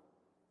 wow,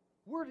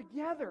 we're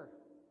together.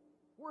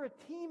 We're a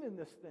team in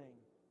this thing.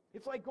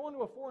 It's like going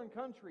to a foreign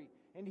country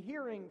and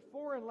hearing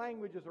foreign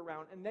languages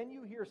around, and then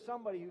you hear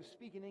somebody who's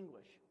speaking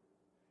English.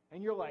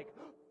 And you're like,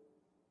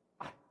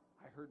 oh, I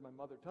heard my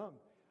mother tongue.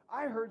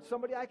 I heard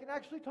somebody I can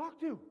actually talk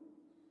to.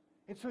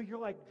 And so you're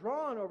like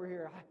drawn over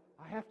here.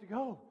 I have to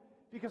go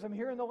because I'm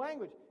hearing the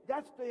language.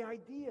 That's the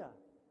idea.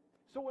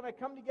 So when I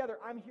come together,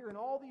 I'm hearing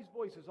all these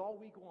voices all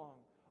week long.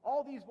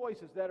 All these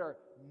voices that are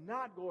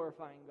not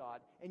glorifying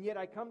God. And yet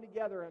I come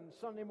together on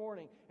Sunday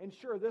morning, and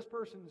sure, this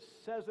person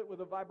says it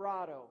with a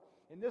vibrato.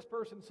 And this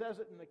person says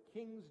it in the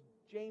King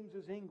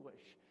James's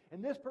English.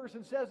 And this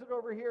person says it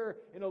over here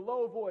in a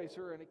low voice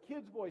or in a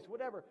kid's voice,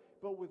 whatever.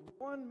 But with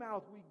one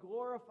mouth, we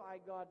glorify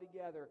God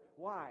together.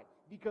 Why?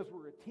 Because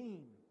we're a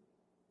team.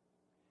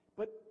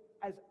 But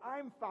as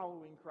I'm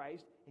following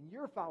Christ and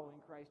you're following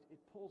Christ, it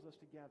pulls us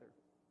together.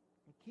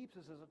 It keeps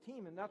us as a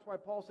team. And that's why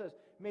Paul says,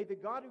 may the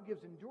God who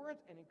gives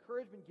endurance and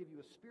encouragement give you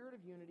a spirit of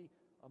unity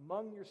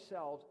among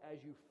yourselves as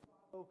you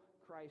follow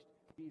Christ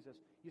Jesus.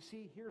 You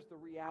see, here's the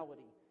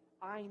reality.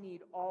 I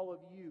need all of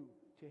you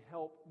to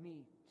help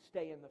me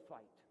stay in the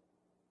fight.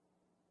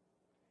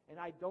 And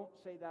I don't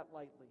say that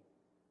lightly.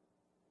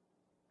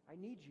 I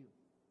need you.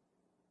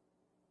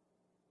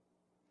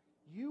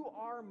 You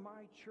are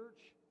my church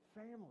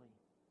family.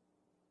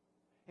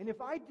 And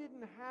if I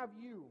didn't have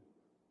you,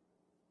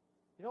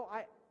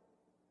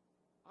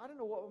 I don't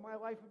know what my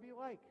life would be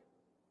like.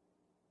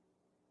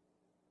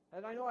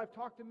 And I know I've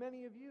talked to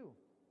many of you.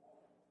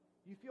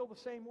 You feel the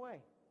same way.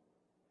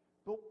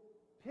 But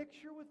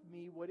picture with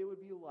me what it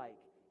would be like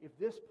if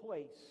this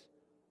place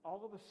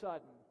all of a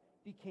sudden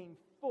became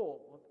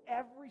full of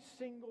every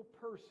single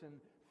person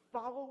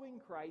following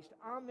Christ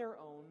on their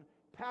own,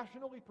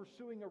 passionately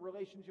pursuing a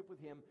relationship with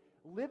Him,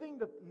 living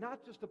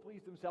not just to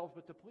please themselves,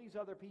 but to please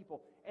other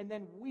people, and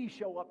then we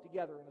show up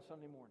together on a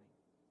Sunday morning.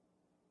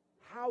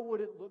 How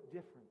would it look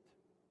different?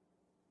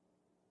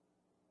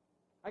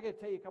 I got to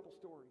tell you a couple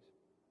stories.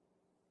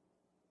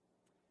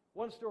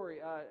 One story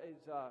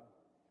is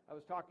I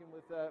was talking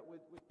with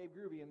Dave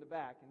Groovy in the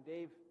back, and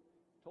Dave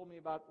told me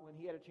about when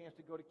he had a chance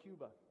to go to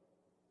Cuba.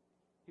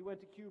 He went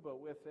to Cuba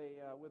with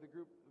a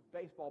group of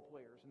baseball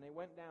players, and they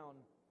went down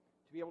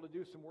to be able to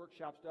do some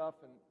workshop stuff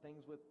and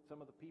things with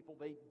some of the people.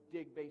 They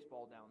dig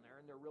baseball down there,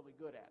 and they're really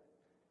good at it.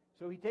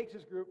 So he takes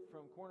his group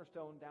from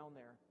Cornerstone down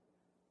there,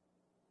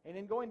 and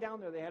in going down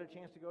there, they had a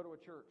chance to go to a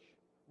church.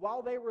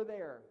 While they were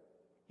there,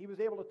 he was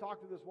able to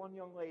talk to this one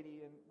young lady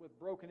with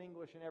broken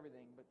English and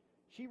everything, but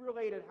she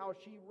related how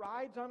she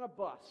rides on a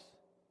bus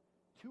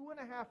 2.5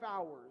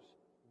 hours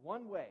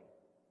one way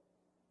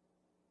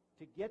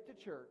to get to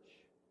church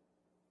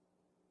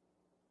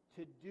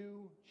to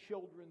do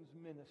children's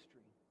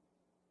ministry.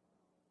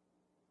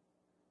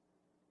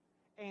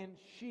 And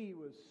she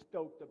was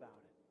stoked about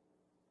it.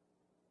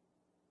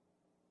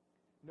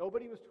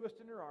 Nobody was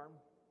twisting her arm.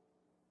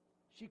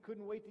 She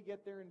couldn't wait to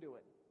get there and do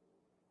it.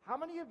 How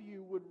many of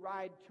you would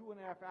ride 2.5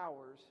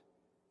 hours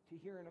to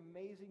hear an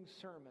amazing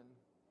sermon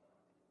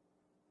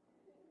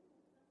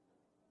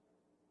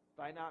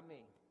by not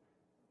me?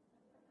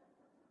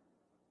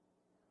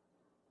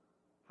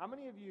 How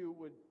many of you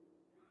would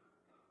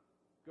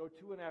go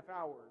 2.5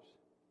 hours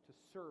to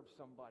serve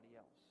somebody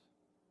else?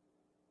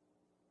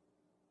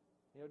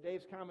 You know,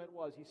 Dave's comment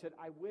was, he said,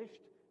 I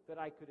wished that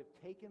I could have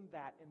taken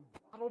that and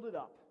bottled it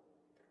up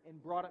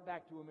and brought it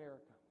back to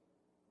America.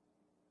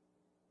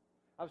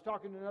 I was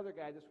talking to another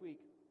guy this week.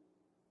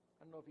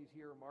 I don't know if he's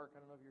here, or Mark. I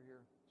don't know if you're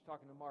here. I was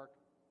talking to Mark.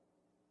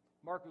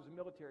 Mark was a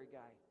military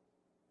guy.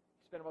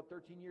 He spent about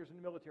 13 years in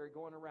the military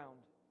going around.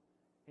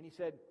 And he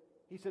said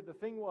the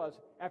thing was,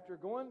 after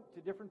going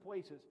to different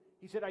places,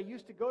 he said, I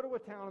used to go to a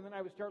town and then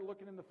I would start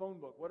looking in the phone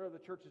book. What are the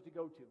churches to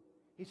go to?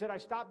 He said, I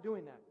stopped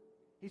doing that.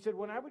 He said,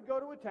 when I would go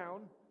to a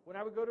town, when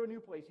I would go to a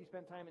new place, he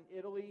spent time in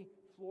Italy,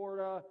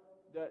 Florida,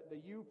 the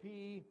UP,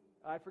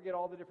 I forget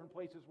all the different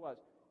places was.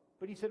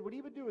 But he said what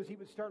he would do is he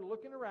would start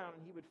looking around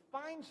and he would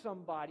find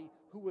somebody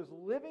who was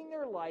living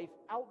their life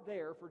out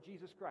there for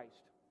Jesus Christ.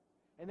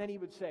 And then he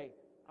would say,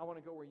 I want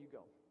to go where you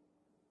go.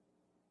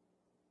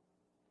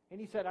 And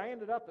he said, I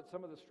ended up at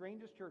some of the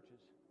strangest churches.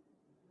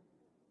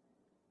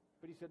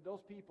 But he said,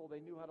 those people, they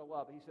knew how to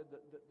love. He said,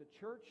 the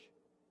church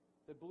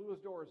that blew his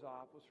doors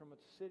off was from a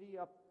city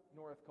up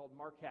north called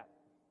Marquette.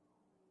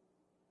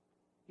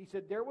 He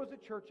said, there was a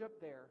church up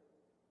there.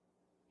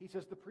 He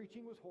says, the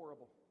preaching was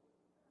horrible.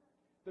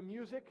 The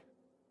music,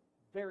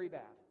 very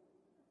bad.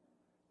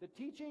 The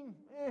teaching,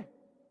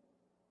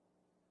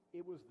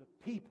 it was the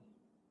people.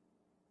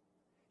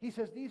 He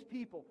says, these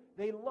people,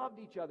 they loved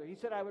each other. He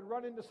said, I would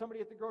run into somebody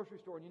at the grocery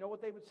store, and you know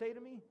what they would say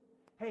to me?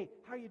 Hey,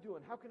 how you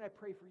doing? How can I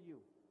pray for you?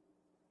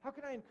 How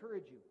can I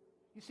encourage you?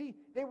 You see,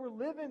 they were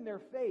living their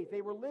faith.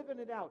 They were living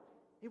it out.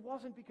 It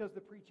wasn't because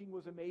the preaching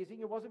was amazing.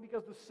 It wasn't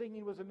because the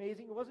singing was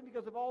amazing. It wasn't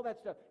because of all that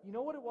stuff. You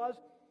know what it was?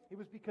 It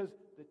was because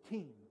the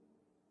team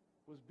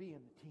was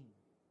being the team.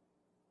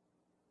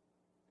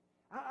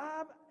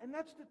 And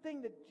that's the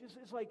thing that just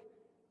is like,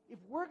 if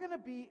we're going to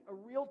be a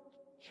real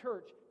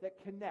church that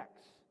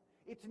connects,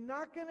 it's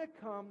not going to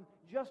come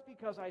just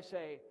because I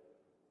say,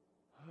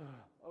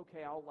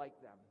 okay, I'll like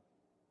them.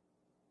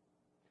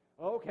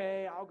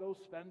 Okay, I'll go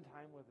spend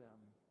time with them.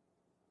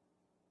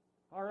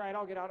 All right,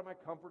 I'll get out of my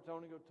comfort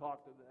zone and go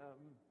talk to them.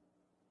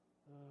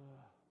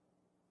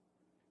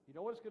 You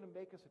know what's going to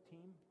make us a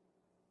team?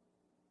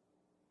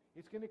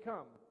 It's going to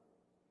come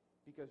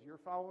because you're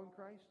following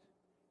Christ,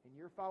 and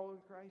you're following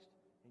Christ,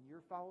 and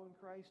you're following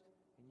Christ,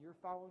 and you're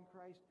following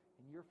Christ,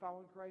 and you're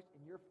following Christ,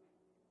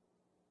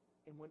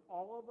 and when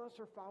all of us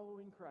are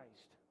following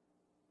Christ,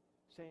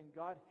 saying,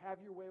 God, have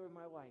your way with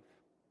my life,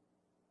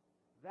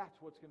 that's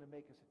what's going to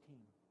make us a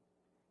team.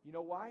 You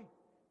know why?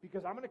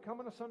 Because I'm going to come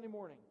on a Sunday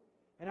morning,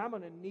 and I'm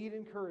going to need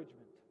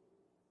encouragement,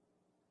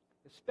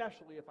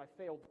 especially if I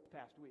failed this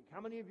past week. How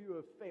many of you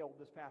have failed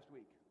this past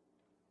week?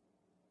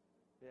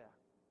 Yeah.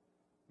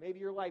 Maybe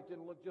your life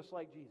didn't look just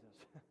like Jesus.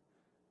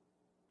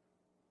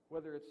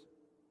 Whether it's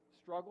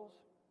struggles,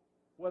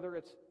 whether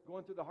it's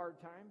going through the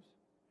hard times.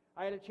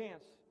 I had a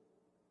chance.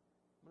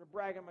 I'm going to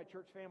brag on my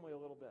church family a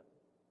little bit.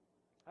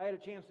 I had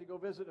a chance to go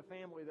visit a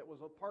family that was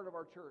a part of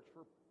our church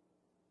for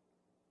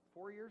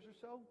 4 years or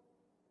so.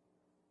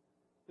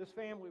 This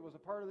family was a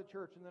part of the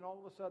church, and then all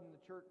of a sudden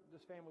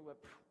this family went,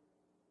 phew.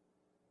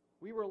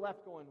 We were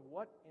left going,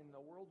 what in the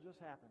world just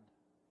happened?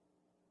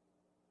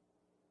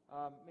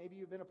 Maybe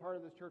you've been a part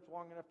of this church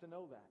long enough to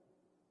know that.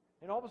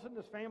 And all of a sudden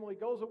this family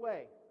goes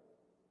away.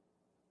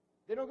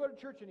 They don't go to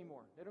church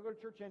anymore. They don't go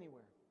to church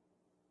anywhere.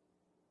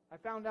 I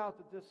found out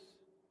that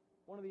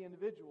one of the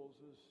individuals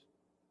was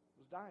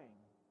dying.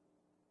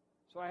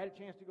 So I had a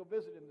chance to go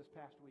visit him this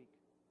past week.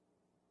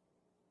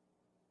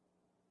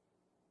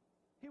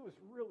 It was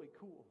really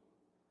cool.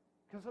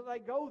 Because as I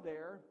go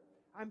there,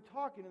 I'm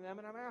talking to them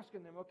and I'm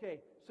asking them, okay,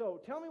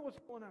 so tell me what's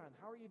going on.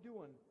 How are you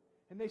doing?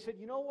 And they said,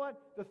 you know what?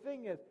 The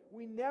thing is,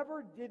 we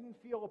never didn't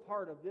feel a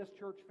part of this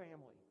church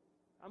family.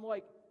 I'm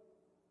like,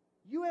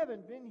 you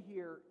haven't been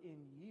here in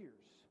years.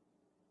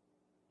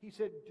 He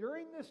said,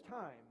 during this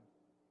time,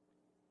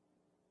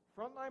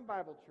 Frontline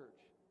Bible Church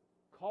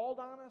called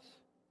on us,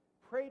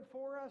 prayed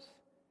for us.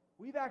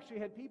 We've actually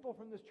had people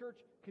from this church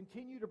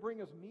continue to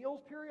bring us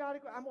meals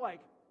periodically. I'm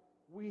like,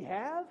 we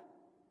have?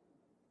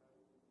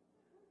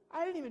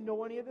 I didn't even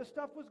know any of this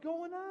stuff was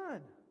going on.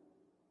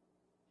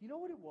 You know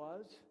what it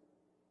was?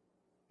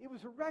 It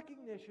was a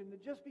recognition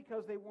that just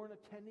because they weren't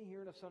attending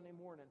here on a Sunday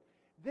morning,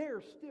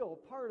 they're still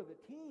part of the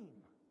team.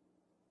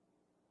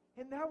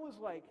 And that was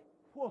like,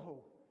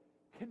 whoa,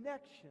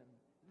 connection.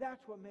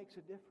 That's what makes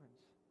a difference.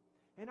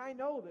 And I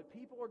know that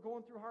people are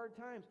going through hard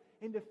times.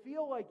 And to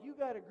feel like you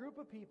got a group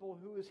of people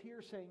who is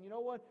here saying, you know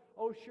what?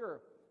 Oh,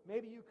 sure,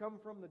 maybe you come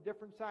from the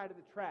different side of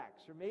the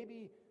tracks, or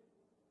maybe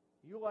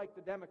you like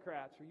the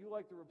Democrats, or you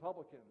like the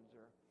Republicans,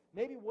 or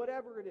maybe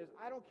whatever it is.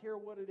 I don't care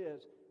what it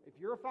is. If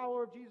you're a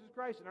follower of Jesus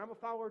Christ and I'm a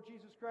follower of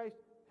Jesus Christ,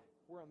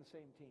 we're on the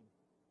same team.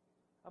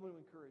 I'm going to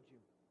encourage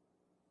you.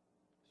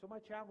 So my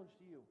challenge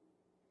to you,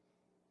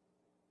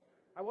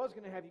 I was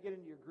going to have you get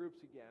into your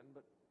groups again,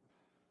 but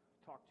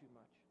talk too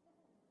much.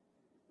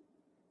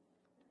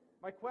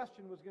 My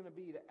question was going to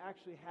be to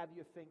actually have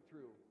you think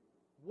through,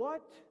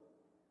 what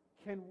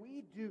can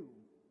we do?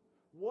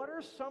 What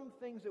are some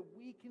things that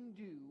we can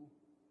do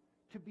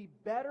to be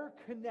better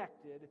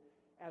connected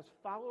as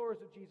followers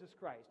of Jesus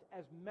Christ,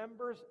 as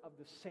members of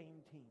the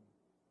same team?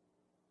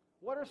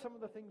 What are some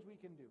of the things we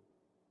can do?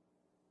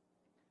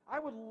 I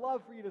would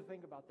love for you to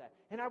think about that.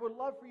 And I would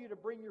love for you to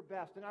bring your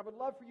best. And I would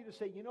love for you to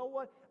say, you know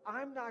what?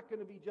 I'm not going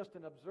to be just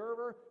an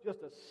observer, just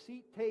a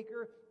seat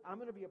taker. I'm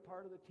going to be a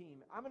part of the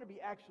team. I'm going to be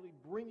actually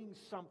bringing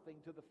something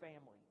to the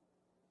family.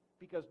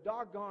 Because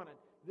doggone it,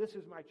 this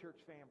is my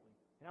church family.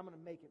 And I'm going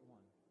to make it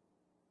one.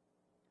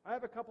 I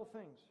have a couple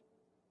things.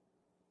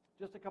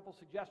 Just a couple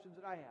suggestions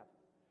that I have.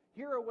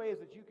 Here are ways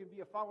that you can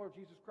be a follower of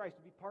Jesus Christ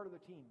to be part of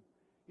the team.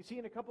 You see,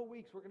 in a couple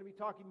weeks, we're going to be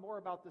talking more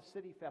about the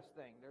City Fest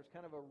thing. There's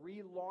kind of a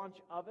relaunch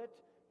of it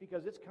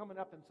because it's coming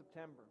up in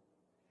September.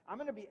 I'm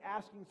going to be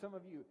asking some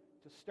of you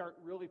to start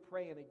really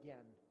praying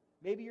again.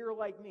 Maybe you're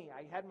like me.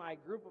 I had my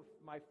group of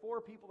my 4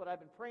 people that I've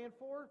been praying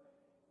for,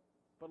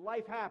 but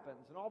life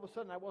happens, and all of a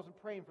sudden I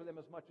wasn't praying for them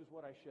as much as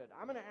what I should.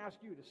 I'm going to ask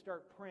you to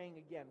start praying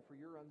again for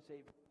your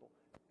unsaved people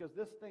because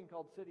this thing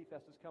called City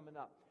Fest is coming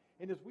up.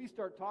 And as we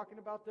start talking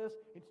about this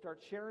and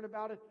start sharing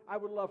about it, I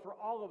would love for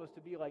all of us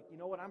to be like, you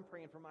know what, I'm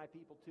praying for my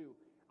people too.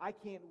 I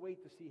can't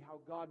wait to see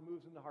how God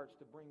moves in the hearts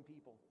to bring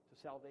people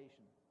to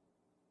salvation.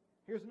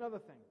 Here's another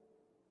thing.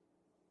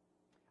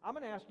 I'm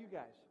going to ask you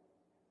guys,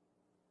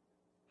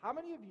 how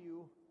many of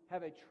you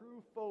have a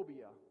true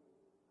phobia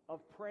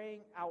of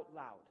praying out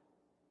loud?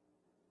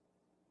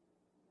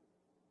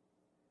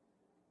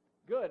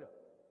 Good.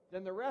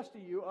 Then the rest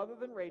of you, other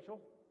than Rachel,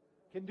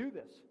 can do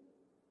this.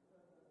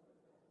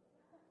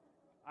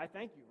 I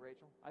thank you,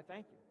 Rachel. I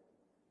thank you.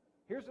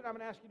 Here's what I'm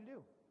going to ask you to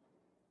do.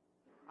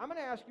 I'm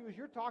going to ask you as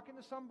you're talking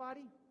to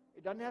somebody,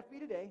 it doesn't have to be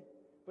today,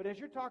 but as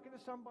you're talking to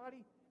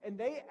somebody, and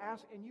they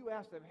ask, and you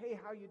ask them, hey,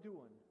 how you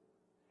doing?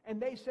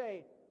 And they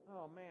say,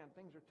 oh man,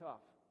 things are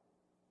tough.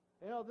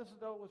 You know, this is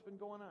what's been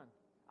going on.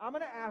 I'm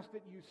going to ask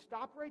that you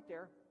stop right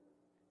there.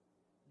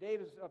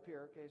 Dave is up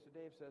here. Okay, so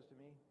Dave says to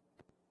me,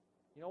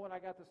 you know what, I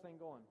got this thing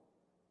going.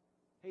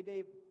 Hey,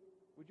 Dave,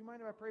 would you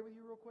mind if I pray with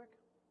you real quick?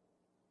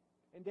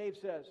 And Dave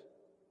says,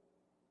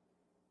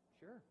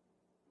 sure.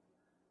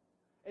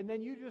 And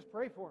then you just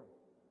pray for him.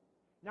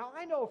 Now,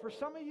 I know for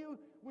some of you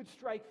would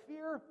strike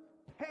fear,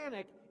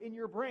 panic in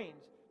your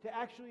brains to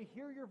actually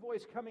hear your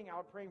voice coming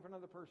out praying for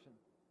another person.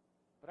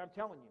 But I'm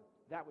telling you,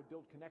 that would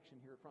build connection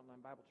here at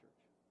Frontline Bible Church.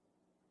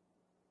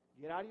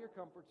 Get out of your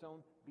comfort zone,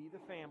 be the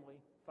family,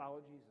 follow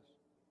Jesus.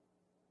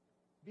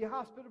 Be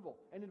hospitable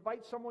and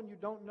invite someone you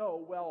don't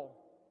know well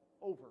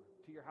over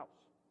to your house.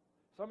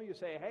 Some of you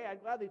say, hey,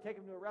 I'd gladly take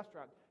them to a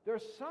restaurant.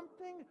 There's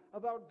something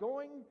about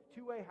going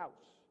to a house.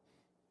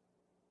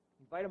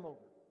 Invite them over.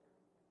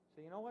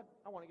 Say, you know what?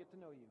 I want to get to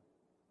know you.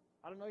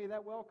 I don't know you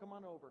that well. Come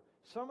on over.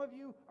 Some of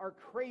you are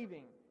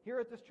craving, here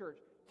at this church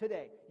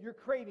today, you're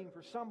craving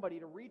for somebody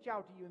to reach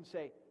out to you and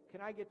say,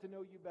 can I get to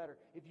know you better?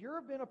 If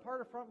you've been a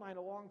part of Frontline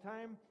a long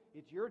time,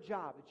 it's your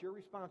job. It's your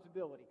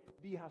responsibility.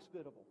 Be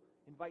hospitable.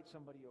 Invite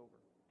somebody over.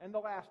 And the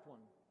last one.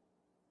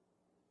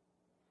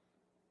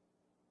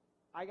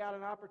 I got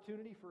an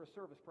opportunity for a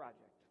service project.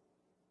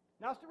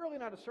 Now, it's really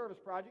not a service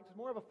project. It's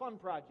more of a fun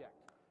project.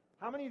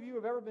 How many of you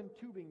have ever been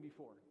tubing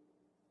before?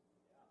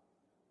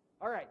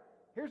 All right.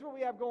 Here's what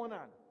we have going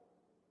on.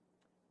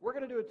 We're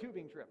going to do a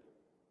tubing trip.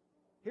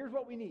 Here's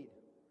what we need.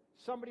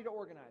 Somebody to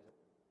organize it.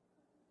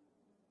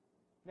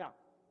 Now,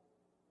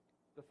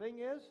 the thing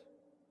is,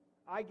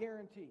 I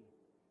guarantee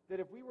that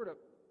if we were to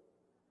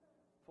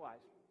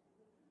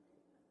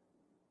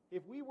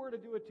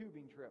do a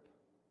tubing trip,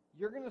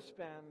 you're going to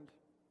spend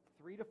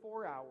 3 to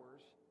 4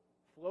 hours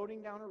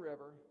floating down a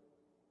river,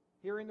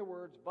 hearing the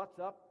words, butts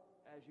up,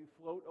 as you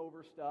float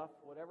over stuff,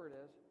 whatever it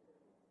is.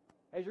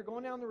 As you're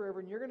going down the river,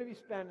 and you're going to be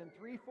spending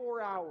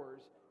 3-4 hours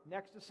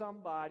next to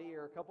somebody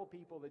or a couple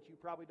people that you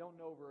probably don't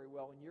know very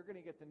well, and you're going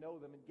to get to know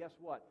them, and guess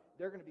what?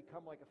 They're going to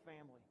become like a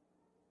family.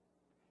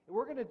 And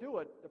we're going to do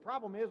it. The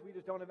problem is we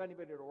just don't have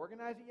anybody to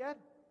organize it yet,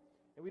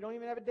 and we don't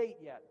even have a date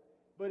yet.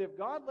 But if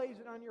God lays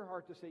it on your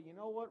heart to say, you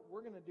know what,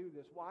 we're going to do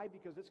this. Why?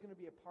 Because it's going to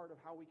be a part of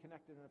how we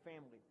connected in a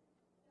family.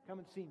 Come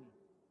and see me.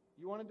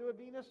 You want to do it,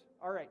 Venus?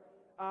 All right.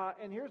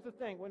 And here's the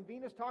thing. When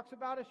Venus talks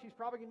about it, she's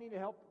probably going to need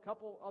a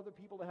couple other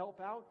people to help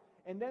out.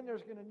 And then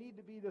there's going to need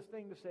to be this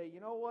thing to say, you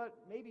know what,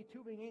 maybe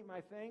tubing ain't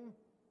my thing,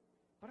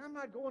 but I'm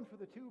not going for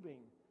the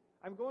tubing.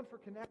 I'm going for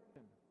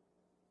connection.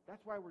 That's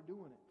why we're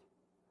doing it.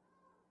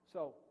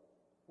 So,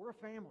 we're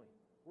a family.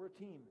 We're a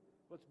team.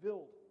 Let's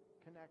build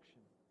connection.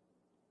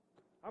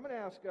 I'm going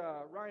to ask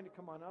Ryan to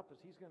come on up as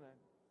he's going to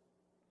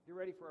get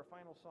ready for our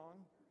final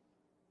song.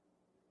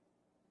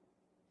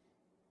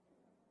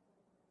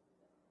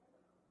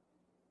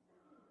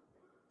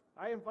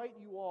 I invite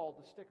you all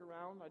to stick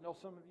around. I know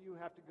some of you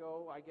have to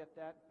go. I get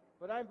that.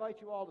 But I invite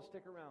you all to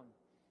stick around.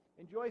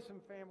 enjoy some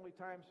family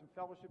time, some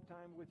fellowship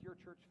time with your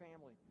church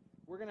family.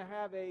 We're going to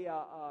have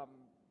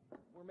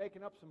we're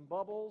making up some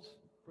bubbles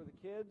for the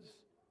kids.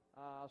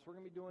 So we're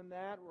going to be doing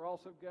that. We're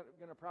also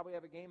going to probably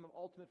have a game of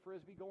Ultimate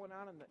Frisbee going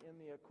on in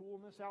the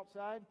coolness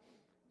outside.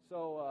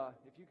 So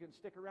if you can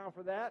stick around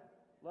for that,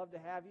 love to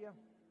have you.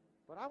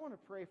 But I want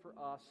to pray for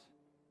us,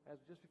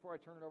 just before I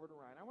turn it over to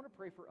Ryan, I want to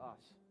pray for us,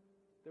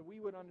 that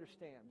we would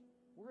understand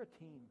we're a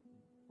team.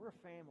 We're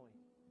a family.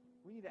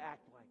 We need to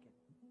act like it.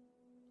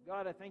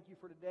 God, I thank you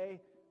for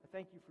today. I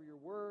thank you for your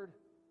word.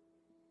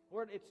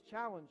 Lord, it's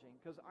challenging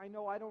because I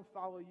know I don't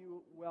follow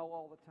you well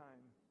all the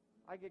time.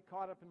 I get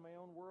caught up in my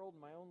own world,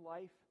 my own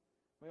life,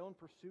 my own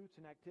pursuits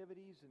and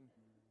activities, and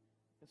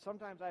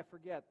sometimes I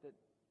forget that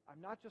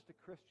I'm not just a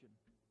Christian.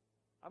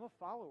 I'm a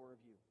follower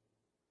of you.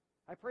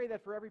 I pray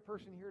that for every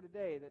person here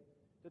today,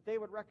 that they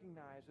would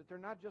recognize that they're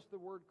not just the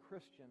word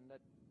Christian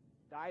that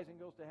dies and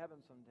goes to heaven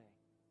someday.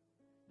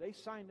 They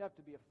signed up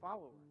to be a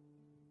follower.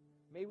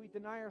 May we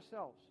deny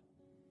ourselves.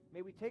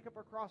 May we take up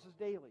our crosses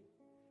daily.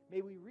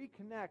 May we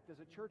reconnect as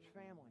a church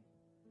family.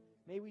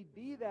 May we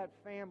be that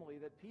family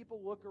that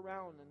people look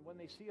around and when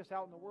they see us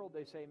out in the world,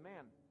 they say,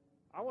 man,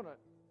 I want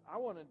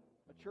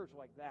a church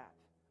like that.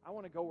 I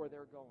want to go where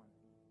they're going.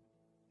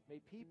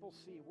 May people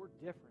see we're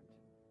different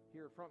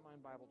here at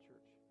Frontline Bible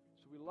Church.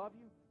 So we love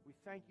you. We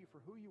thank you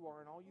for who you are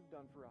and all you've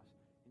done for us.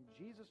 In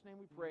Jesus' name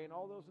we pray, and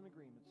all those in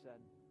agreement said,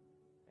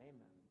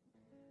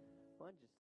 amen.